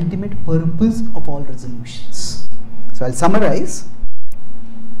the ultimate purpose of all resolutions. So I'll summarize.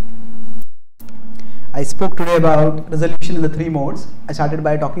 I spoke today about resolution in the three modes. I started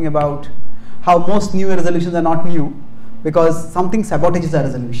by talking about how most new resolutions are not new because something sabotages our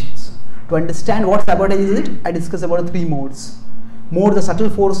resolutions. To understand what sabotages it, I discussed about three modes. Modes are subtle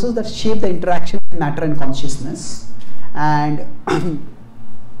forces that shape the interaction between matter and consciousness, and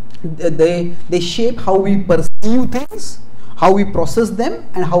they shape how we perceive things, how we process them,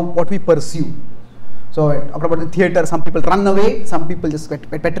 and what we pursue. So talk about the theatre, some people run away, some people just get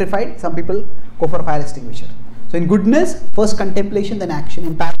petrified, some people go for a fire extinguisher. So in goodness, first contemplation, then action.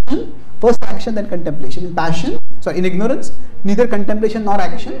 In passion, first action, then contemplation. In ignorance, neither contemplation nor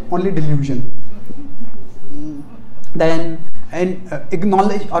action, only delusion. Then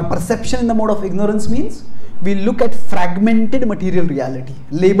acknowledge or perception in the mode of ignorance means we look at fragmented material reality,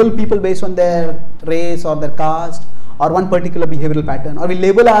 label people based on their race or their caste or one particular behavioral pattern, or we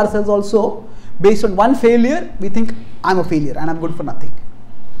label ourselves also based on one failure. We think I'm a failure and I'm good for nothing.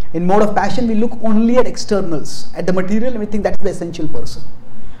 In mode of passion, we look only at externals, at the material, and we think that's the essential person.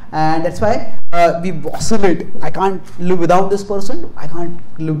 And that's why we oscillate. I can't live without this person, I can't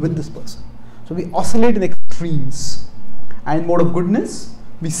live with this person. So we oscillate in extremes. And in mode of goodness,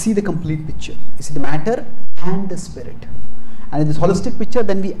 we see the complete picture. We see the matter and the spirit. And in this holistic picture,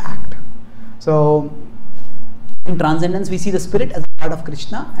 then we act. So in transcendence, we see the spirit as a part of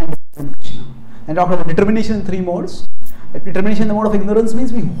Krishna and Krishna. And talk about determination in three modes. Determination in the mode of ignorance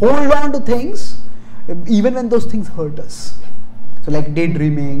means we hold on to things even when those things hurt us. So like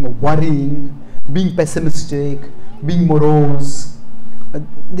daydreaming, worrying, being pessimistic, being morose.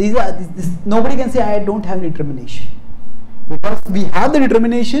 Nobody can say I don't have determination, because we have the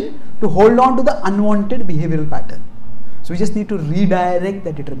determination to hold on to the unwanted behavioral pattern. So we just need to redirect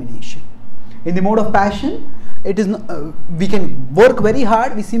that determination. In the mode of passion, it is we can work very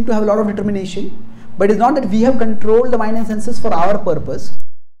hard, we seem to have a lot of determination, but it's not that we have controlled the mind and senses for our purpose.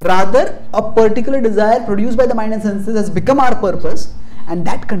 Rather, a particular desire produced by the mind and senses has become our purpose, and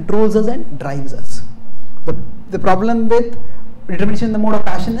that controls us and drives us. The problem with determination in the mode of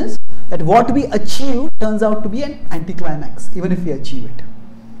passion is that what we achieve turns out to be an anticlimax, even if we achieve it.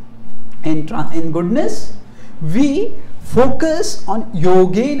 In goodness, we focus on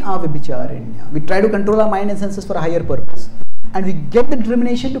yogein avibhicharanya. We try to control our mind and senses for a higher purpose, and we get the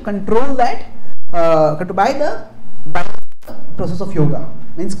determination to control that by the process of yoga,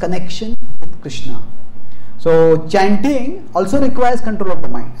 means connection with Krishna. So chanting also requires control of the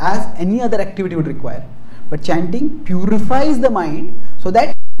mind, as any other activity would require. But chanting purifies the mind so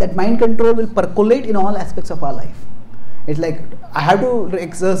that mind control will percolate in all aspects of our life. It's like I have to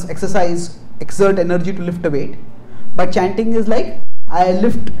exert energy to lift a weight, but chanting is like I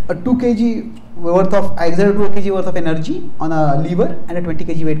lift a 2 kg worth of, I exert 2 kg worth of energy on a lever and a 20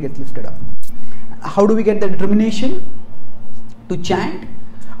 kg weight gets lifted up. How do we get the determination to chant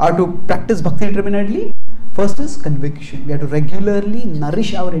or to practice bhakti determinedly? First is conviction. We have to regularly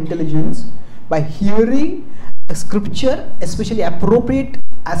nourish our intelligence by hearing a scripture, especially appropriate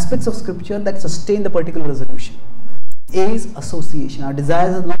aspects of scripture that sustain the particular resolution. A is association. Our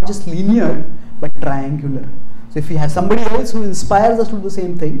desires are not just linear but triangular. So if we have somebody else who inspires us to do the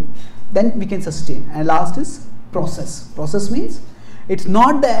same thing, then we can sustain. And last is process. Process means it's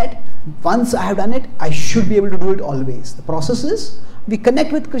not that once I have done it, I should be able to do it always. The process is we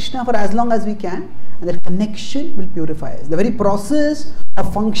connect with Krishna for as long as we can, and that connection will purify us. The very process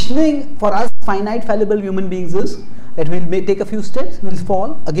of functioning for us finite fallible human beings is that we'll take a few steps, we'll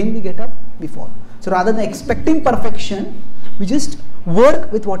fall, again we get up, we fall. So rather than expecting perfection, we just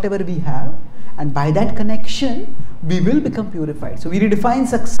work with whatever we have, and by that connection we will become purified. So we redefine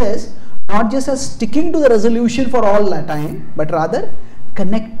success not just as sticking to the resolution for all time, but rather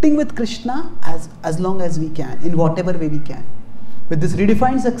connecting with Krishna as long as we can, in whatever way we can. With this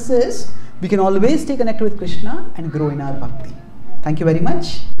redefined success, we can always stay connected with Krishna and grow in our bhakti. Thank you very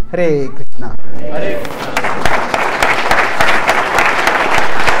much. Hare Krishna. Hare Krishna.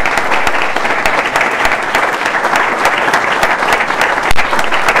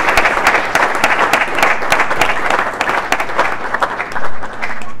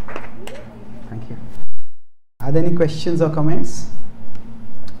 Thank you. Are there any questions or comments?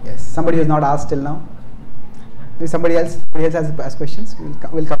 Yes. Somebody has not asked till now. If somebody else has asked questions,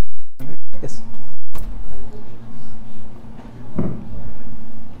 we'll come. Yes.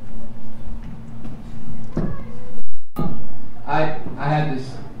 I had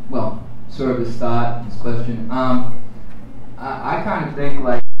this, well, sort of this thought, this question. I kind of think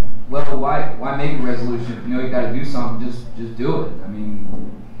like, well, why make a resolution? If you know you got to do something, just do it. I mean,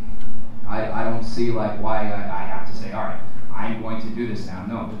 I don't see like why I have to say, all right, I'm going to do this now.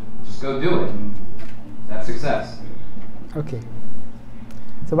 No, just go do it. And that's success. Okay.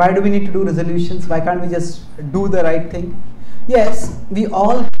 So why do we need to do resolutions? Why can't we just do the right thing? Yes, we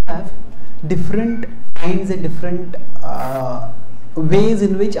all have different kinds and different ways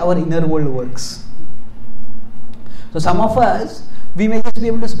in which our inner world works. So some of us, we may just be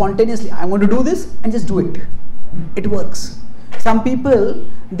able to spontaneously, I'm going to do this and just do it. It works. Some people,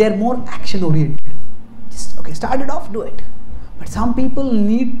 they're more action oriented. Just, okay, start it off, do it. But some people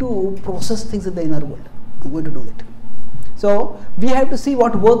need to process things in the inner world. I'm going to do it. So we have to see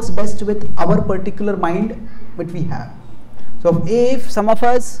what works best with our particular mind which we have. So if some of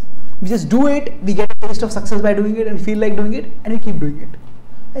us, we just do it, we get a taste of success by doing it and feel like doing it and we keep doing it.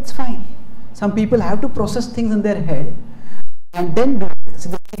 That's fine. Some people have to process things in their head and then do it. So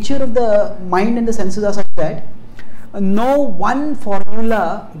the nature of the mind and the senses are such that no one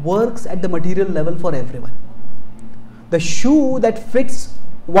formula works at the material level for everyone. The shoe that fits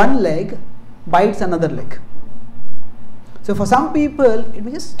one leg bites another leg. So for some people, it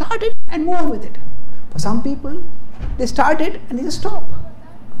may just start it and move on with it. For some people, they start it and they just stop.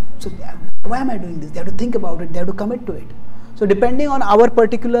 So why am I doing this? They have to think about it, they have to commit to it. So depending on our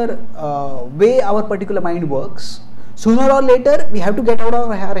particular way our particular mind works, sooner or later we have to get out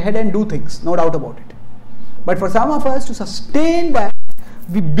of our head and do things, no doubt about it. But for some of us to sustain that,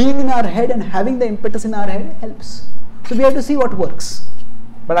 being in our head and having the impetus in our head helps. So we have to see what works.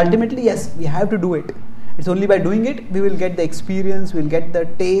 But ultimately, yes, we have to do it. It's only by doing it we will get the experience, we will get the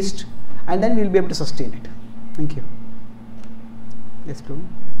taste, and then we will be able to sustain it. Thank you. Yes, Prabhu.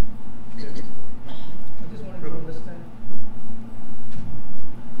 I just wanted to understand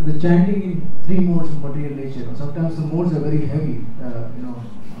the chanting in 3 modes of material nature. Sometimes the modes are very heavy,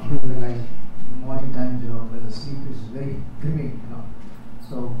 like morning times, when the sleep is very grimmy,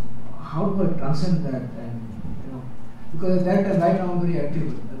 So how do I transcend that? And because at that time, right now I'm very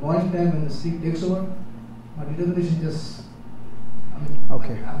active. The morning time when the sleep takes over, my determination just,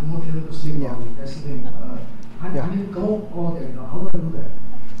 okay. I'm not able to sleep properly. That's the thing. I need to come out all that. How do I do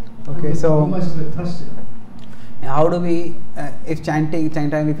that? Okay, so thrust, how do we, if chanting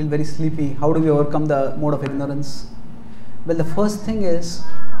time we feel very sleepy, how do we overcome the mode of ignorance? Well, the first thing is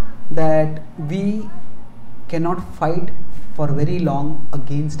that we cannot fight for very long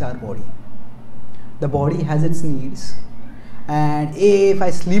against our body. The body has its needs, and if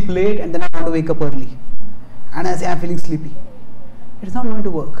I sleep late and then I want to wake up early and I say I'm feeling sleepy, it's not going to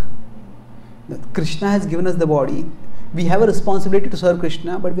work. Krishna has given us the body. We have a responsibility to serve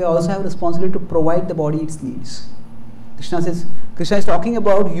Krishna, but we also have a responsibility to provide the body its needs. Krishna is talking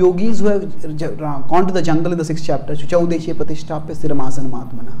about yogis who have gone to the jungle in the 6th chapter. Chuchaudeshe patishtapya sthiramasana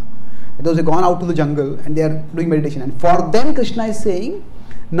matmana. Those who have gone out to the jungle and they are doing meditation. And for them, Krishna is saying,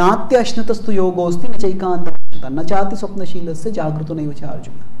 Natya ashnatastu yogosti nachaikanta nachati swapnashilasya jagruto naivacha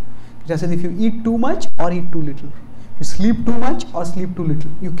Arjuna. Krishna says, if you eat too much or eat too little, you sleep too much or sleep too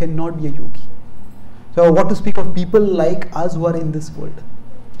little, you cannot be a yogi. So what to speak of people like us who are in this world.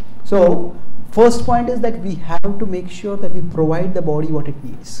 So first point is that we have to make sure that we provide the body what it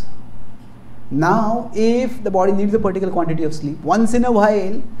needs. Now if the body needs a particular quantity of sleep, once in a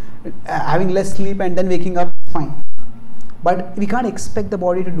while having less sleep and then waking up is fine. But we can't expect the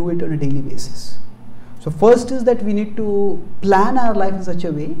body to do it on a daily basis. So first is that we need to plan our life in such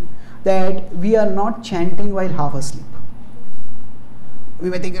a way that we are not chanting while half asleep. We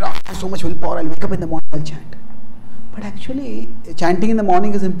may think, I have so much willpower, I'll wake up in the morning, I'll chant. But actually, chanting in the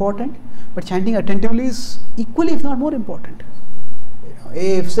morning is important, but chanting attentively is equally, if not more important.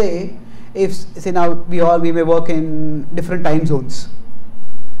 If say now we may work in different time zones.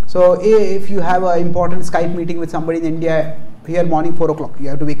 So if you have an important Skype meeting with somebody in India, here morning 4 o'clock, you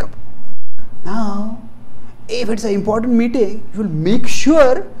have to wake up. Now, if it's an important meeting, you will make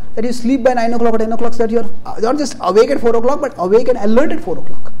sure that you sleep by 9 o'clock or 10 o'clock so that you are not just awake at 4 o'clock, but awake and alert at 4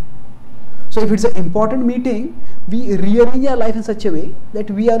 o'clock. So if it's an important meeting, we rearrange our life in such a way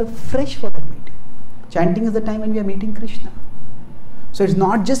that we are fresh for that meeting. Chanting is the time when we are meeting Krishna. So it's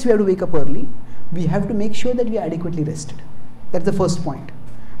not just we have to wake up early, we have to make sure that we are adequately rested. That's the first point.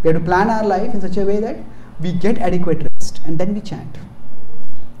 We have to plan our life in such a way that we get adequate rest and then we chant.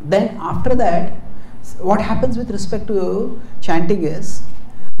 Then after that, what happens with respect to chanting is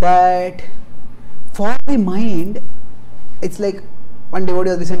that for the mind, it's like one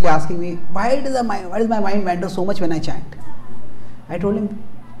devotee was recently asking me, why does my mind wander so much when I chant? I told him,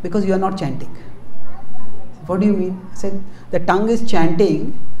 because you are not chanting. What do you mean? I said, the tongue is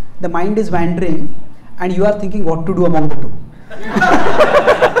chanting, the mind is wandering, and you are thinking what to do among the two.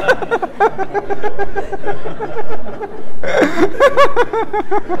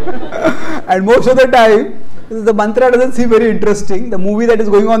 And most of the time, the mantra doesn't seem very interesting. The movie that is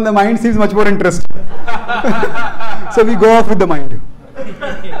going on in the mind seems much more interesting. So we go off with the mind.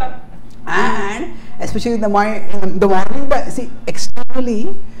 And especially in the mind, the morning, see,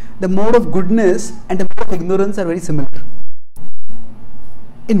 externally, the mode of goodness and the mode of ignorance are very similar.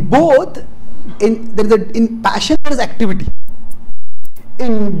 In both, in passion there is activity.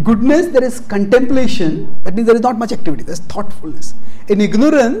 In goodness there is contemplation, that means there is not much activity, there is thoughtfulness. In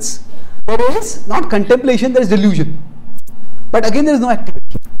ignorance, there is not contemplation, there is delusion. But again there is no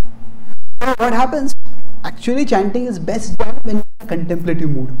activity. So what happens? Actually chanting is best done when you are in a contemplative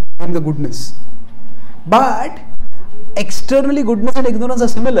mood, in the goodness. But externally goodness and ignorance are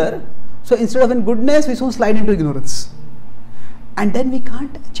similar, so instead of in goodness we soon slide into ignorance. And then we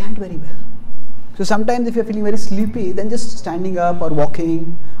can't chant very well. So sometimes if you are feeling very sleepy, then just standing up or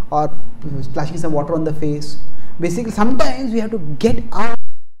walking or splashing some water on the face. Basically sometimes we have to get out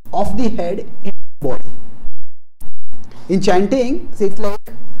of the head into the body. In chanting, say it's like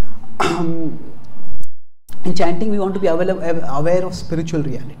in chanting we want to be aware of spiritual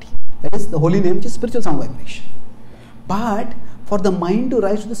reality. That is the holy name, which is spiritual sound vibration. But for the mind to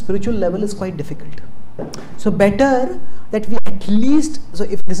rise to the spiritual level is quite difficult. So better that we at least, so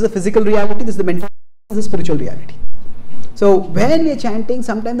if this is a physical reality, this is the mental, this is the spiritual reality. So when we are chanting,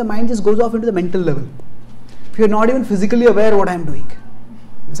 sometimes the mind just goes off into the mental level. If you are not even physically aware of what I am doing.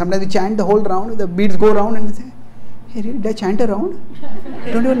 Sometimes we chant the whole round, the beats go around and we say, hey, really, did I chant around?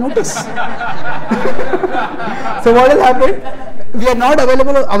 I don't even notice. So what has happened? We are not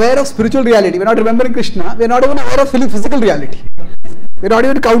aware of spiritual reality. We are not remembering Krishna. We are not even aware of physical reality. We are not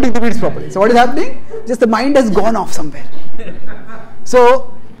even counting the beats properly. So what is happening? Just the mind has gone off somewhere.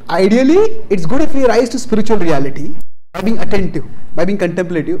 So ideally, it's good if we rise to spiritual reality by being attentive, by being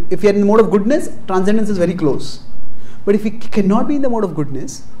contemplative. If we are in the mode of goodness, transcendence is very close. But if we cannot be in the mode of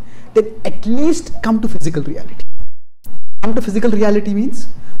goodness, then at least come to physical reality. Come to physical reality means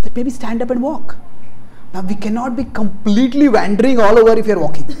that maybe stand up and walk. Now we cannot be completely wandering all over if you are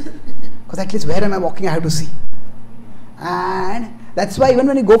walking. Because at least where am I walking, I have to see. And that's why even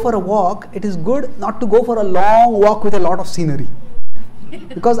when you go for a walk, it is good not to go for a long walk with a lot of scenery.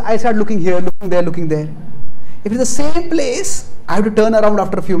 Because I start looking here, looking there, looking there. If it's the same place, I have to turn around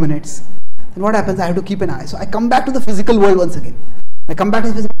after a few minutes. Then what happens? I have to keep an eye. So I come back to the physical world once again. I come back to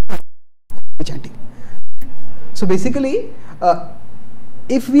the physical world, chanting. So basically,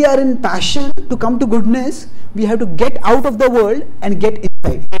 if we are in passion to come to goodness, we have to get out of the world and get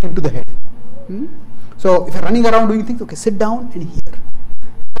inside, get into the head. So if you're running around doing things, okay, sit down and hear.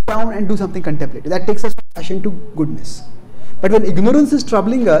 Sit down and do something contemplative. That takes us to passion to goodness. But when ignorance is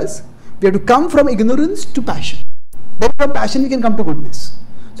troubling us, we have to come from ignorance to passion. Then from passion we can come to goodness.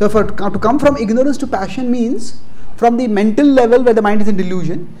 So to come from ignorance to passion means from the mental level where the mind is in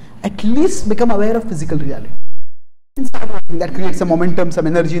delusion, at least become aware of physical reality. And start walking. That creates some momentum, some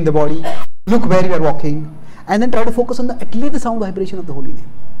energy in the body. Look where you are walking. And then try to focus on at least the sound vibration of the holy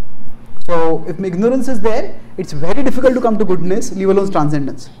name. So if ignorance is there, it's very difficult to come to goodness, leave alone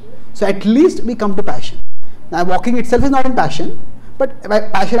transcendence. So at least we come to passion. Now walking itself is not in passion, but by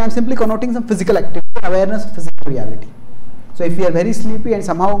passion I am simply connoting some physical activity, awareness of physical reality. So if we are very sleepy and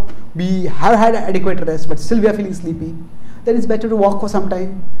somehow we have had adequate rest but still we are feeling sleepy, then it's better to walk for some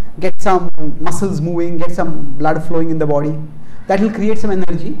time, get some muscles moving, get some blood flowing in the body. That will create some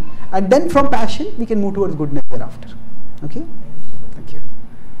energy, and then from passion we can move towards goodness thereafter. Okay? Thank you.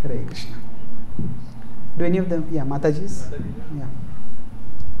 Hare Krishna. Do any of them? Yeah, Mataji's? Yeah.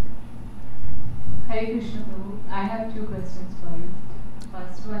 Hare Krishna Prabhu. I have two questions for you.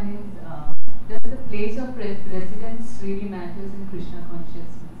 First one is, does the place of residence really matters in Krishna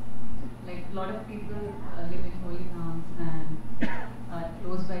consciousness? Like a lot of people live in holy dhams and are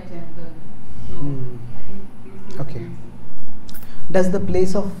close by temple. So, can you please give Okay. an answer? Does the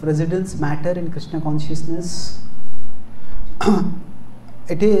place of residence matter in Krishna consciousness?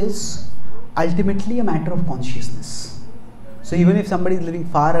 It is ultimately a matter of consciousness. So even if somebody is living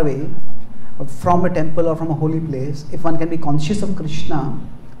far away from a temple or from a holy place, if one can be conscious of Krishna,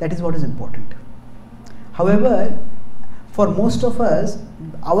 that is what is important. However, for most of us,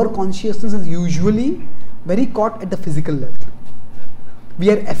 our consciousness is usually very caught at the physical level.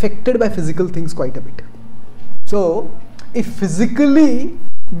 We are affected by physical things quite a bit. So, if physically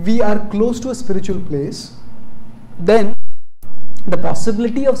we are close to a spiritual place, then the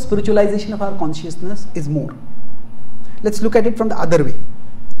possibility of spiritualization of our consciousness is more. Let's look at it from the other way.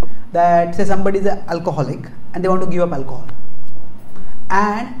 That say somebody is an alcoholic and they want to give up alcohol,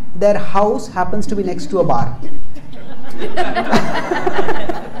 and their house happens to be next to a bar.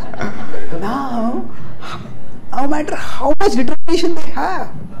 Now, no matter how much determination they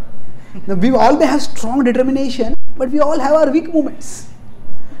have, now we all may have strong determination, but we all have our weak moments.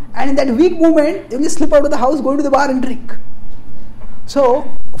 And in that weak moment, they will just slip out of the house, go to the bar and drink.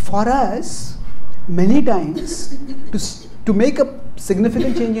 So, for us, many times, to make a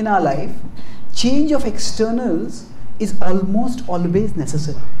significant change in our life, change of externals is almost always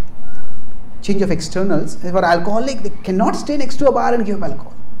necessary. Change of externals, for alcoholic, they cannot stay next to a bar and give up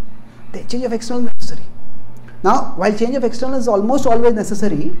alcohol. The change of externals is necessary. Now, while change of externals is almost always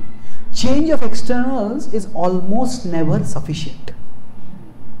necessary, change of externals is almost never sufficient.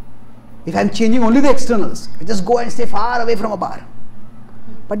 If I am changing only the externals, I just go and stay far away from a bar.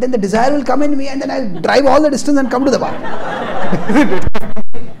 But then the desire will come in me and then I'll drive all the distance and come to the bar.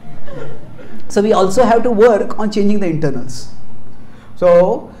 So we also have to work on changing the internals.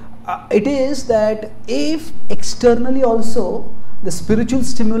 So it is that if externally also the spiritual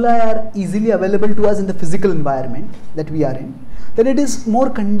stimuli are easily available to us in the physical environment that we are in, then it is more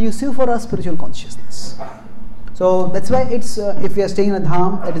conducive for our spiritual consciousness. So that's why it's if we are staying in a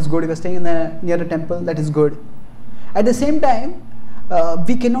dham, that is good. If we are staying near a temple, that is good. At the same time,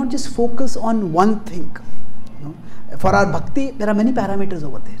 we cannot just focus on one thing. You know? For our bhakti, there are many parameters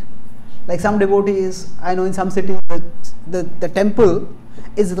over there. Like some devotees, I know in some cities, the temple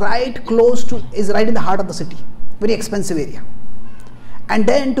is right in the heart of the city, very expensive area. And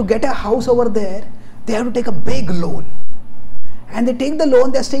then to get a house over there, they have to take a big loan. And they take the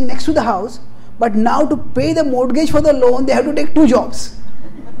loan, they are staying next to the house, but now to pay the mortgage for the loan, they have to take 2 jobs.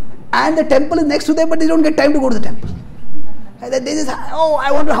 And the temple is next to them, but they don't get time to go to the temple. And then they just,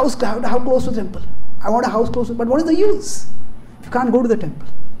 I want a house close to the temple. I want a house close to, but what is the use? If you can't go to the temple.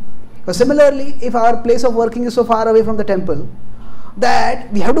 Because similarly, if our place of working is so far away from the temple,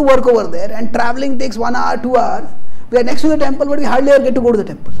 that we have to work over there and traveling takes 1 hour, 2 hours, we are next to the temple, but we hardly ever get to go to the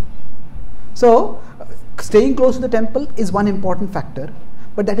temple. So, staying close to the temple is one important factor,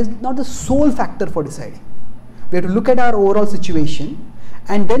 but that is not the sole factor for deciding. We have to look at our overall situation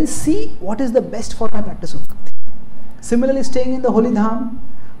and then see what is the best for my practice of bhakti. Similarly, staying in the holy dham,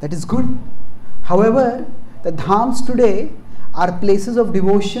 that is good. However, the dhams today are places of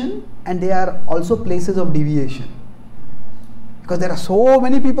devotion and they are also places of deviation. Because there are so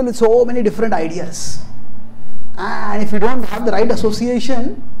many people with so many different ideas. And if we don't have the right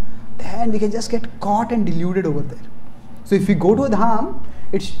association, then we can just get caught and deluded over there. So if we go to a dham,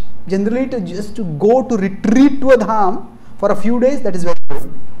 it's generally just to go to retreat to a dham for a few days, that is very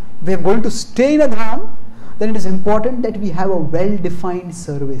good. If we are going to stay in a dham, then it is important that we have a well-defined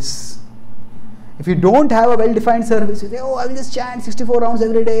service. If you don't have a well-defined service, you say, I will just chant 64 rounds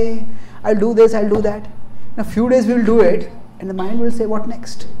every day, I'll do this, I'll do that. In a few days we will do it, and the mind will say, what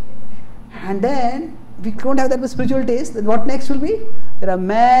next? And then we don't have that spiritual taste. Then what next will be? There are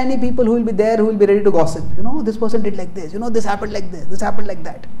many people who will be there who will be ready to gossip. This person did like this. This happened like this. This happened like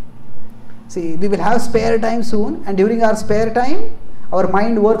that. See, we will have spare time soon, and during our spare time, our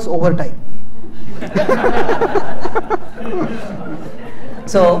mind works overtime.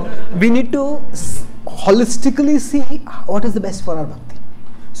 So we need to holistically see what is the best for our bhakti.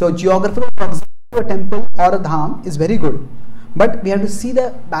 So geographical proximity to a temple or a dham is very good, but we have to see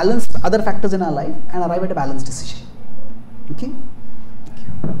the balanced other factors in our life and arrive at a balanced decision. Okay?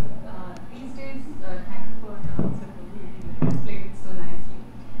 These days, thank you for the answer. You explained it so nicely.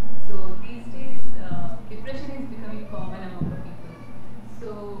 So these days, depression is becoming common among the people. So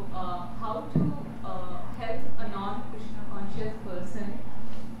how to help a non-Krishna conscious person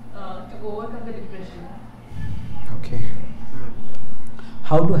to overcome the depression? Okay.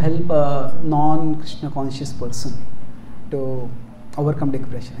 How to help a non-Krishna conscious person to overcome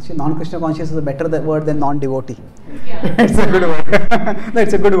depression? Actually, non-Krishna conscious is a better word than non-devotee. Yeah. It's a good word.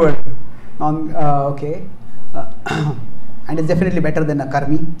 That's a good word. Okay. And it's definitely better than a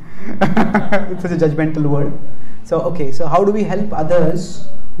karmi. It's such a judgmental word. So, okay. So, how do we help others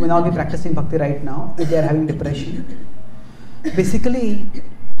who may not be practicing bhakti right now if they are having depression? Basically,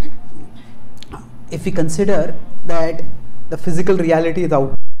 if we consider that the physical reality is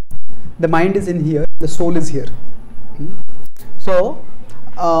out, the mind is in here, the soul is here. So,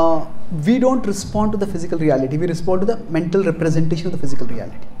 we don't respond to the physical reality, we respond to the mental representation of the physical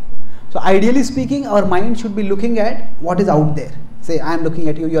reality. So, ideally speaking, our mind should be looking at what is out there. Say, I am looking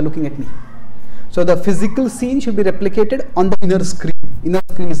at you, you are looking at me. So, the physical scene should be replicated on the inner screen. Inner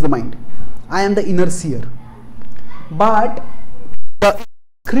screen is the mind. I am the inner seer. But the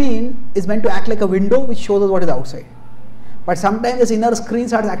screen is meant to act like a window which shows us what is outside. But sometimes this inner screen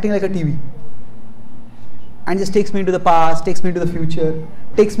starts acting like a TV and just takes me into the past, takes me into the future,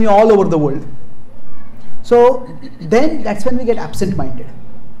 takes me all over the world. So then that's when we get absent-minded.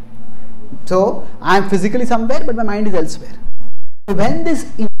 So I am physically somewhere, but my mind is elsewhere. So when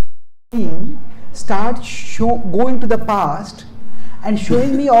this screen starts going to the past and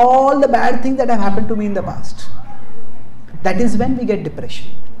showing me all the bad things that have happened to me in the past, that is when we get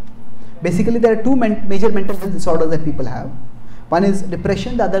depression. Basically, there are two major mental health disorders that people have. One is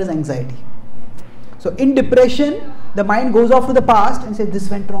depression, the other is anxiety. So in depression, the mind goes off to the past and says, this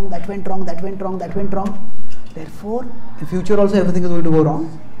went wrong, that went wrong, that went wrong, that went wrong. Therefore, in future also everything is going to go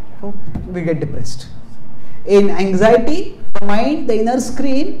wrong. So we get depressed. In anxiety, the mind, the inner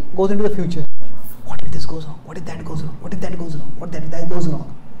screen goes into the future. What if this goes wrong? What if that goes wrong? What if that goes wrong? What if that goes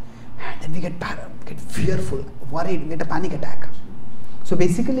wrong? And then we get fearful, worried, we get a panic attack. So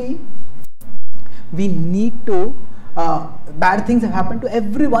basically, we need to, bad things have happened to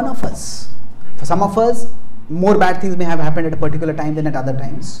every one of us. For some of us, more bad things may have happened at a particular time than at other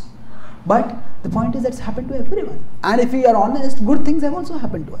times. But the point is that it's happened to everyone. And if we are honest, good things have also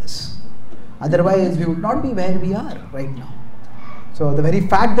happened to us. Otherwise, we would not be where we are right now. So the very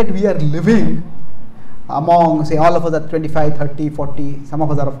fact that we are living among, say, all of us are 25, 30, 40, some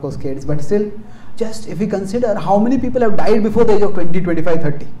of us are of course kids, but still, just if we consider how many people have died before the age of 20, 25,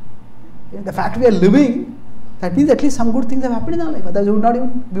 30. The fact we are living, that means at least some good things have happened in our life, otherwise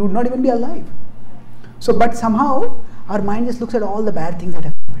we would not even be alive. So, but somehow, our mind just looks at all the bad things that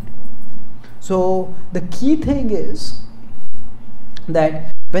have happened. So, the key thing is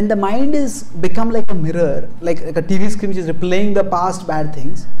that when the mind is become like a mirror, like a TV screen which is replaying the past bad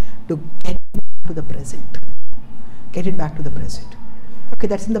things, to get it back to the present. Get it back to the present. Okay,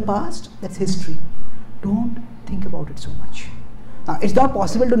 that's in the past, that's history. Don't think about it so much. Now, it's not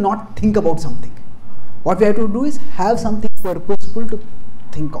possible to not think about something. What we have to do is have something purposeful to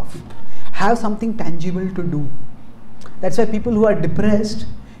think of. Have something tangible to do. That's why people who are depressed,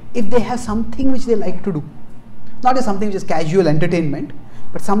 if they have something which they like to do, not as something which is casual entertainment,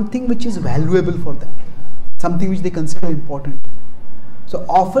 but something which is valuable for them, something which they consider important. So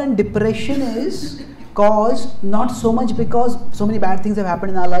often depression is caused not so much because so many bad things have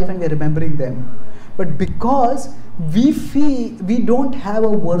happened in our life and we are remembering them, but because we feel we don't have a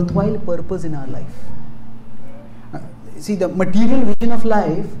worthwhile purpose in our life. See, the material vision of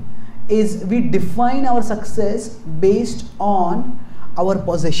life is we define our success based on our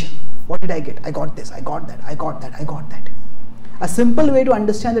possession. What did I get? I got this, I got that, I got that, I got that. A simple way to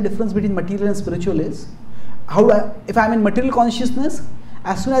understand the difference between material and spiritual is, if I am in material consciousness,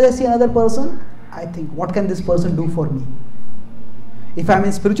 as soon as I see another person, I think, what can this person do for me? If I am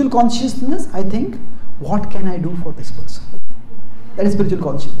in spiritual consciousness, I think, what can I do for this person? That is spiritual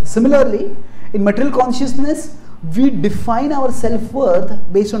consciousness. Similarly, in material consciousness, we define our self-worth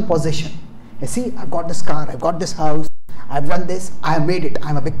based on possession. See, I've got this car, I've got this house, I've done this, I have made it,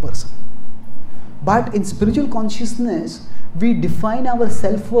 I'm a big person. But in spiritual consciousness, we define our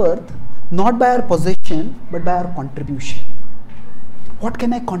self-worth not by our possession, but by our contribution. What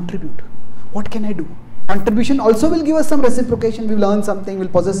can I contribute? What can I do? Contribution also will give us some reciprocation. We'll learn something, we'll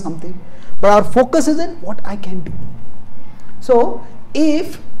possess something. But our focus is in what I can do. So,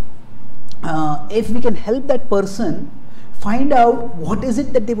 if we can help that person find out what is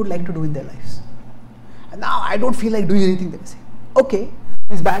it that they would like to do in their lives. And now I don't feel like doing anything, they will say. Okay,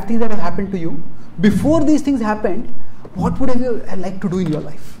 these bad things that have happened to you, before these things happened, what would you like to do in your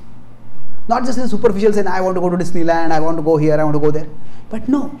life? Not just in superficial sense, I want to go to Disneyland, I want to go here, I want to go there. But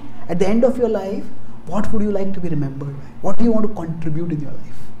no, at the end of your life, what would you like to be remembered by? What do you want to contribute in your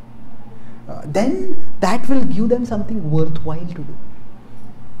life? Then that will give them something worthwhile to do.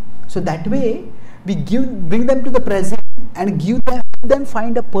 So that way, we bring them to the present and help them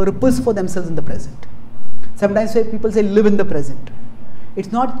find a purpose for themselves in the present. Sometimes people say live in the present.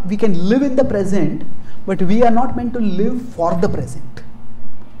 It's not, we can live in the present, but we are not meant to live for the present.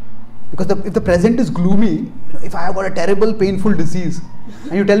 Because if the present is gloomy, if I have got a terrible painful disease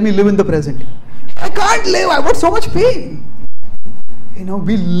and you tell me live in the present, I can't live, I've got so much pain.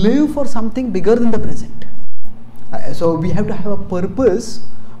 We live for something bigger than the present. So we have to have a purpose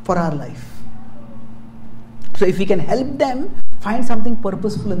for our life. So if we can help them find something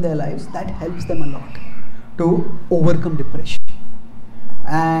purposeful in their lives, that helps them a lot to overcome depression.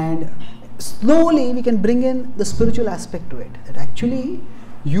 And slowly we can bring in the spiritual aspect to it. That actually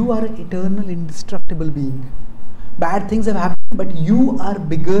you are an eternal, indestructible being. Bad things have happened, but you are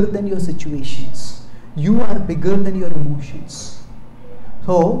bigger than your situations. You are bigger than your emotions.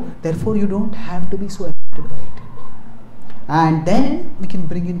 So therefore you don't have to be so affected by it. And then we can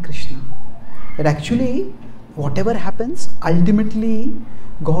bring in Krishna. That actually whatever happens, ultimately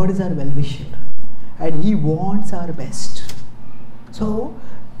God is our well-wisher and He wants our best. So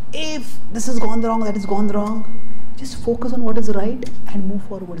if this has gone wrong, that has gone wrong, just focus on what is right and move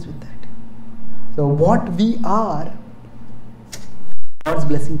forwards with that. So what we are, God's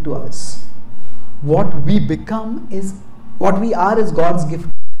blessing to us. What we become is, what we are is God's gift.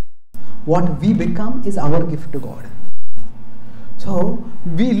 What we become is our gift to God. So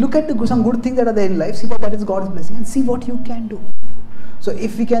we look at some good things that are there in life, see that is God's blessing and see what you can do. So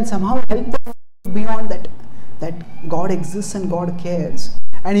if we can somehow help them beyond that God exists and God cares,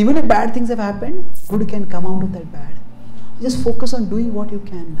 and even if bad things have happened, good can come out of that bad. Just focus on doing what you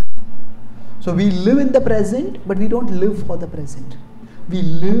can now. So we live in the present, but we don't live for the present. We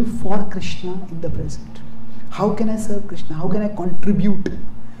live for Krishna in the present. How can I serve Krishna? How can I contribute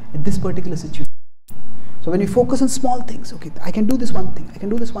in this particular situation? So when we focus on small things, okay, I can do this one thing, I can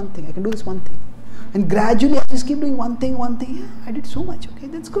do this one thing, I can do this one thing. And gradually I just keep doing one thing, yeah, I did so much, okay,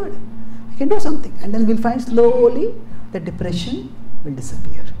 that's good. I can do something. And then we'll find slowly that depression will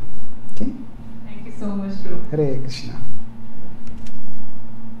disappear. Okay? Thank you so much, Dhruv. Hare Krishna.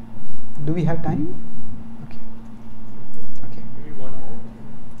 Do we have time? Okay. Maybe one more.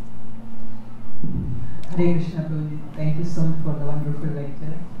 Hare Krishna, Prabhuji. Thank you so much for the wonderful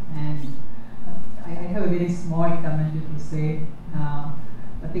lecture. And I have a very small comment to say.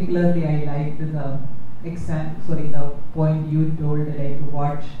 Particularly, I liked the point you told that I to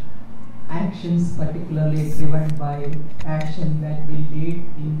watch actions, particularly driven by passion, that will lead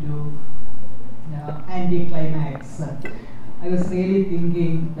into anticlimax. I was really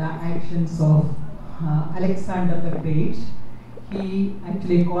thinking the actions of Alexander the Great. He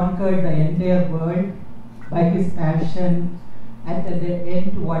actually conquered the entire world by his passion. At the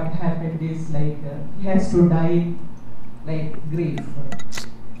end, what happened is he has to die like grief.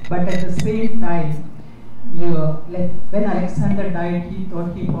 But at the same time, when Alexander died, he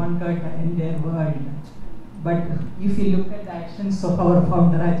thought he conquered the entire world. But if you look at the actions of our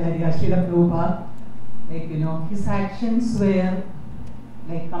founder Acharya Srila Prabhupada, his actions were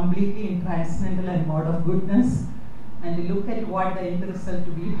completely in transcendental and mode of goodness. And look at what the end result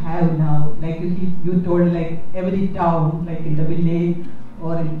we have now. You told, every town, in the village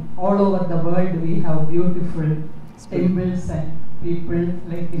or all over the world, we have beautiful temples and people,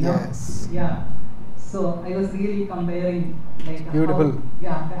 Yes. Yeah. So I was really comparing, Beautiful.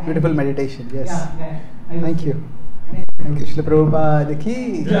 Beautiful meditation. Yes. Yeah. Thank you. Thank you, Srila Prabhupada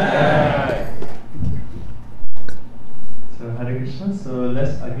ki. Yeah. Thank you. So Hare Krishna. So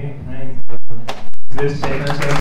let's again thank Chaitanya Charan.